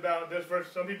talks about this verse.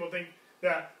 Some people think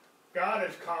that God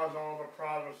has caused all the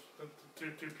problems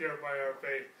to purify our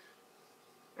faith.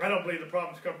 I don't believe the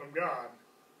problems come from God.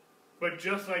 But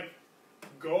just like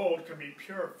gold can be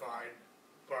purified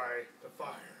by the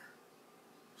fire,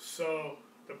 so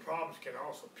the problems can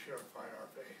also purify our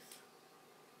faith.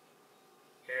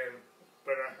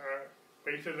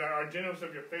 But he says that our genuineness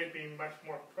of your faith being much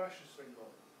more precious than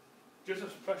gold. Just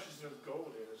as precious as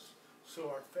gold is, so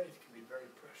our faith can be very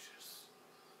precious.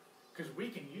 Because we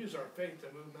can use our faith to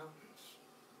move mountains.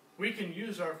 We can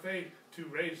use our faith to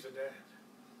raise the dead.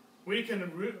 We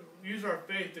can use our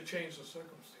faith to change the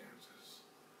circumstances.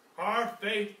 Our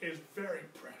faith is very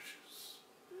precious.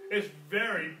 It's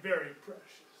very, very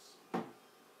precious.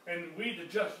 And we to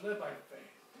just live by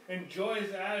faith. Enjoy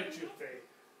his attitude of faith.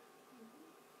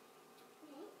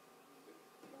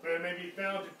 That it may be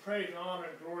found to praise, honor,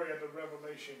 and glory of the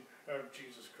revelation of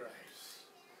Jesus Christ.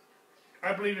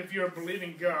 I believe if you're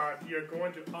believing God, you're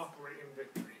going to operate in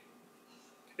victory.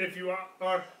 If you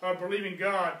are believing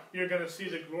God, you're going to see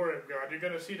the glory of God. You're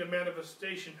going to see the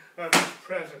manifestation of his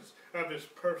presence, of his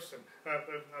person,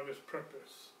 of his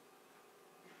purpose.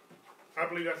 I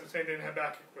believe that's the same thing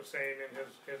Habakkuk was saying in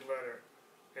his letter,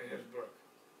 in his book.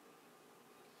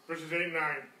 Verses 8 and 9.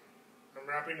 I'm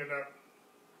wrapping it up.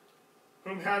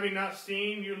 Whom having not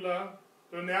seen you love,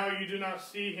 though now you do not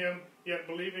see him, yet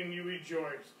believing you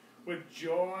rejoice, with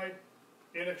joy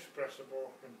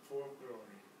inexpressible and full of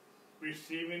glory,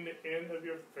 receiving the end of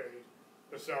your faith,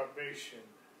 the salvation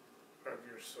of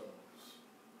your souls.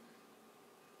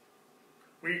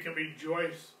 We can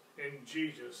rejoice in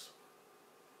Jesus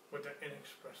with the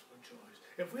inexpressible joys.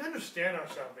 If we understand our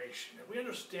salvation, if we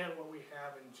understand what we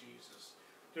have in Jesus,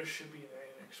 there should be an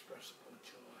inexpressible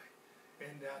joy.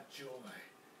 And that joy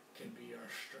can be our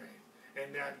strength.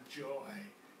 And that joy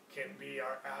can be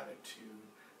our attitude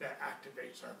that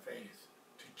activates our faith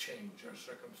to change our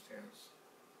circumstance.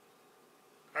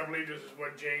 I believe this is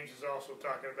what James is also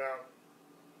talking about.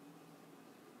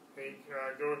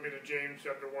 Go with me to James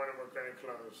chapter 1 and we're going to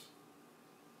close.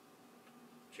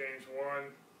 James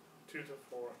 1, 2 to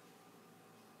 4.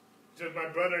 It says, my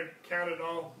brother, count it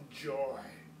all joy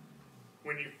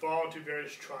when you fall into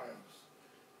various trials,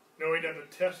 knowing that the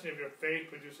testing of your faith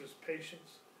produces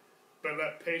patience, but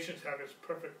let patience have its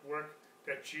perfect work,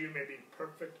 that you may be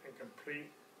perfect and complete,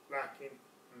 lacking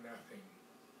nothing.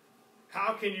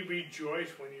 How can you rejoice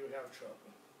when you have trouble?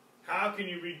 How can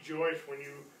you rejoice when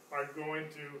you are going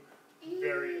through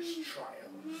various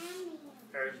trials?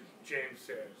 As James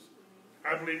says,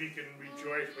 I believe you can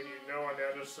rejoice when you know on the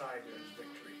other side there is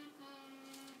victory.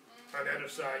 On the other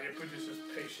side it produces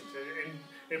patience and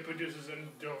it produces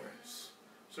endurance,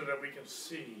 so that we can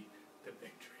see the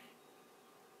victory.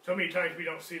 So many times we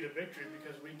don't see the victory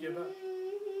because we give up.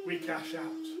 We cash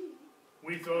out.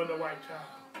 We throw in the white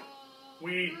towel.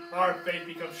 Our faith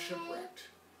becomes shipwrecked.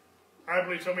 I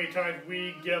believe so many times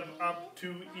we give up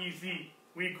too easy.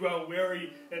 We grow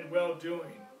weary in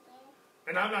well-doing.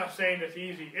 And I'm not saying it's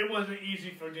easy. It wasn't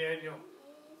easy for Daniel.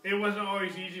 It wasn't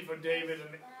always easy for David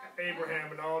and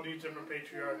Abraham and all these different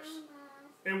patriarchs.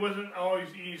 It wasn't always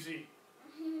easy.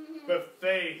 But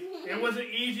faith. It wasn't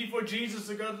easy for Jesus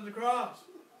to go to the cross.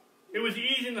 It was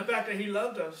easy in the fact that he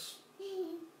loved us.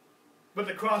 But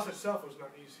the cross itself was not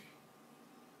easy.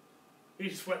 He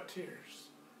sweat tears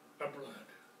of blood.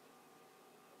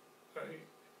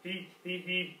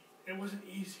 It wasn't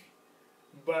easy.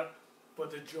 But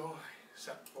the joy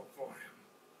set before him,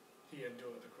 he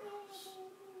endured the cross.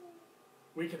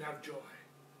 We can have joy.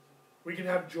 We can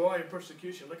have joy in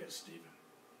persecution. Look at Stephen.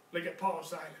 Look at Paul and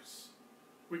Silas.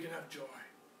 We can have joy.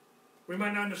 We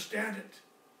might not understand it.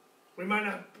 We might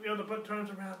not be able to put terms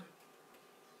around it.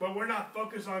 But we're not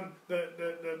focused on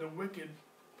the wicked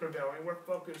prevailing. We're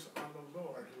focused on the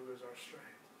Lord, who is our strength.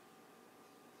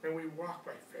 And we walk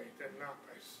by faith and not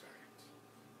by sight.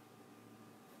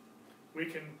 We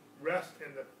can rest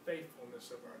in the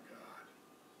faithfulness of our God.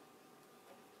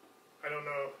 I don't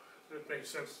know if it makes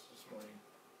sense this morning,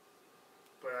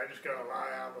 but I just got a lot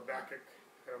out of Habakkuk.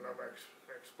 I don't know if I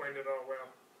explained it all well.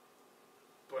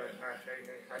 But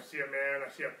I see a man, I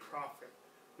see a prophet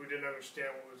who didn't understand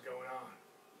what was going on.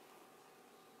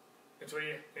 And so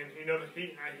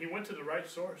he went to the right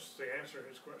source to answer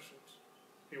his questions.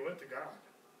 He went to God.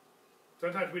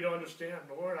 Sometimes we don't understand.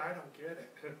 Lord, I don't get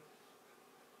it.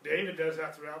 David does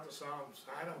that throughout the Psalms.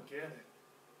 I don't get it.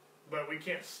 But we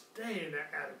can't stay in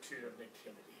that attitude of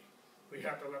negativity. We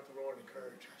have to let the Lord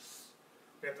encourage us.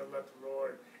 We have to let the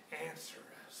Lord answer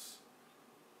us.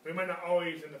 We might not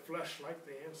always in the flesh like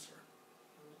the answer.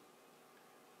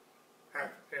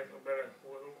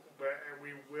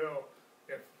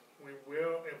 we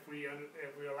will, if we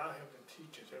allow Him to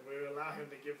teach us, if we allow Him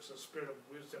to give us a spirit of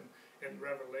wisdom and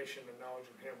revelation and knowledge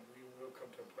of Him, we will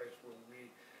come to a place where we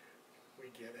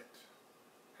get it,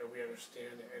 and we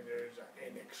understand it, and there is an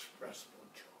inexpressible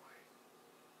joy.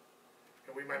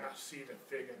 And we might not see the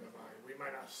fig in the vine, we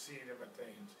might not see different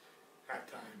things at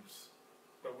times,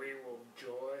 but we will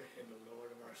joy in the Lord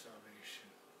of our salvation.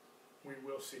 We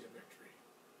will see the victory.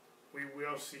 We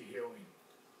will see healing.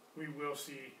 We will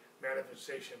see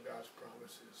manifestation of God's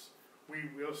promises. We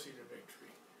will see the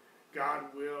victory.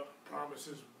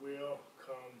 Promises will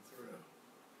come through.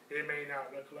 It may not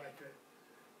look like it,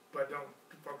 but don't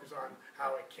focus on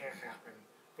how it can't happen.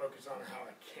 Focus on how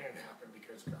it can happen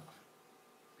because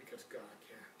God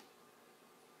can.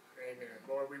 Amen.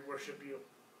 Lord, we worship you.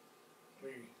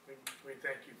 We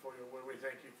thank you for your word. We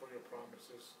thank you for your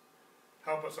promises.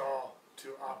 Help us all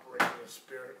to operate in a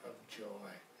spirit of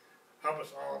joy. Help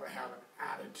us all to have an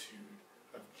attitude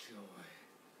of joy.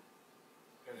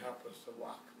 And help us to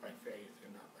walk by faith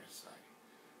and not by sight.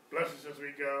 Bless us as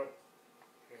we go.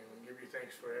 And we give you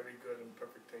thanks for every good and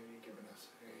perfect thing you've given us.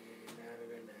 Amen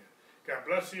and amen. God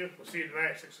bless you. We'll see you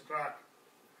tonight at 6 o'clock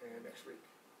and next week.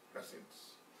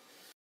 Blessings.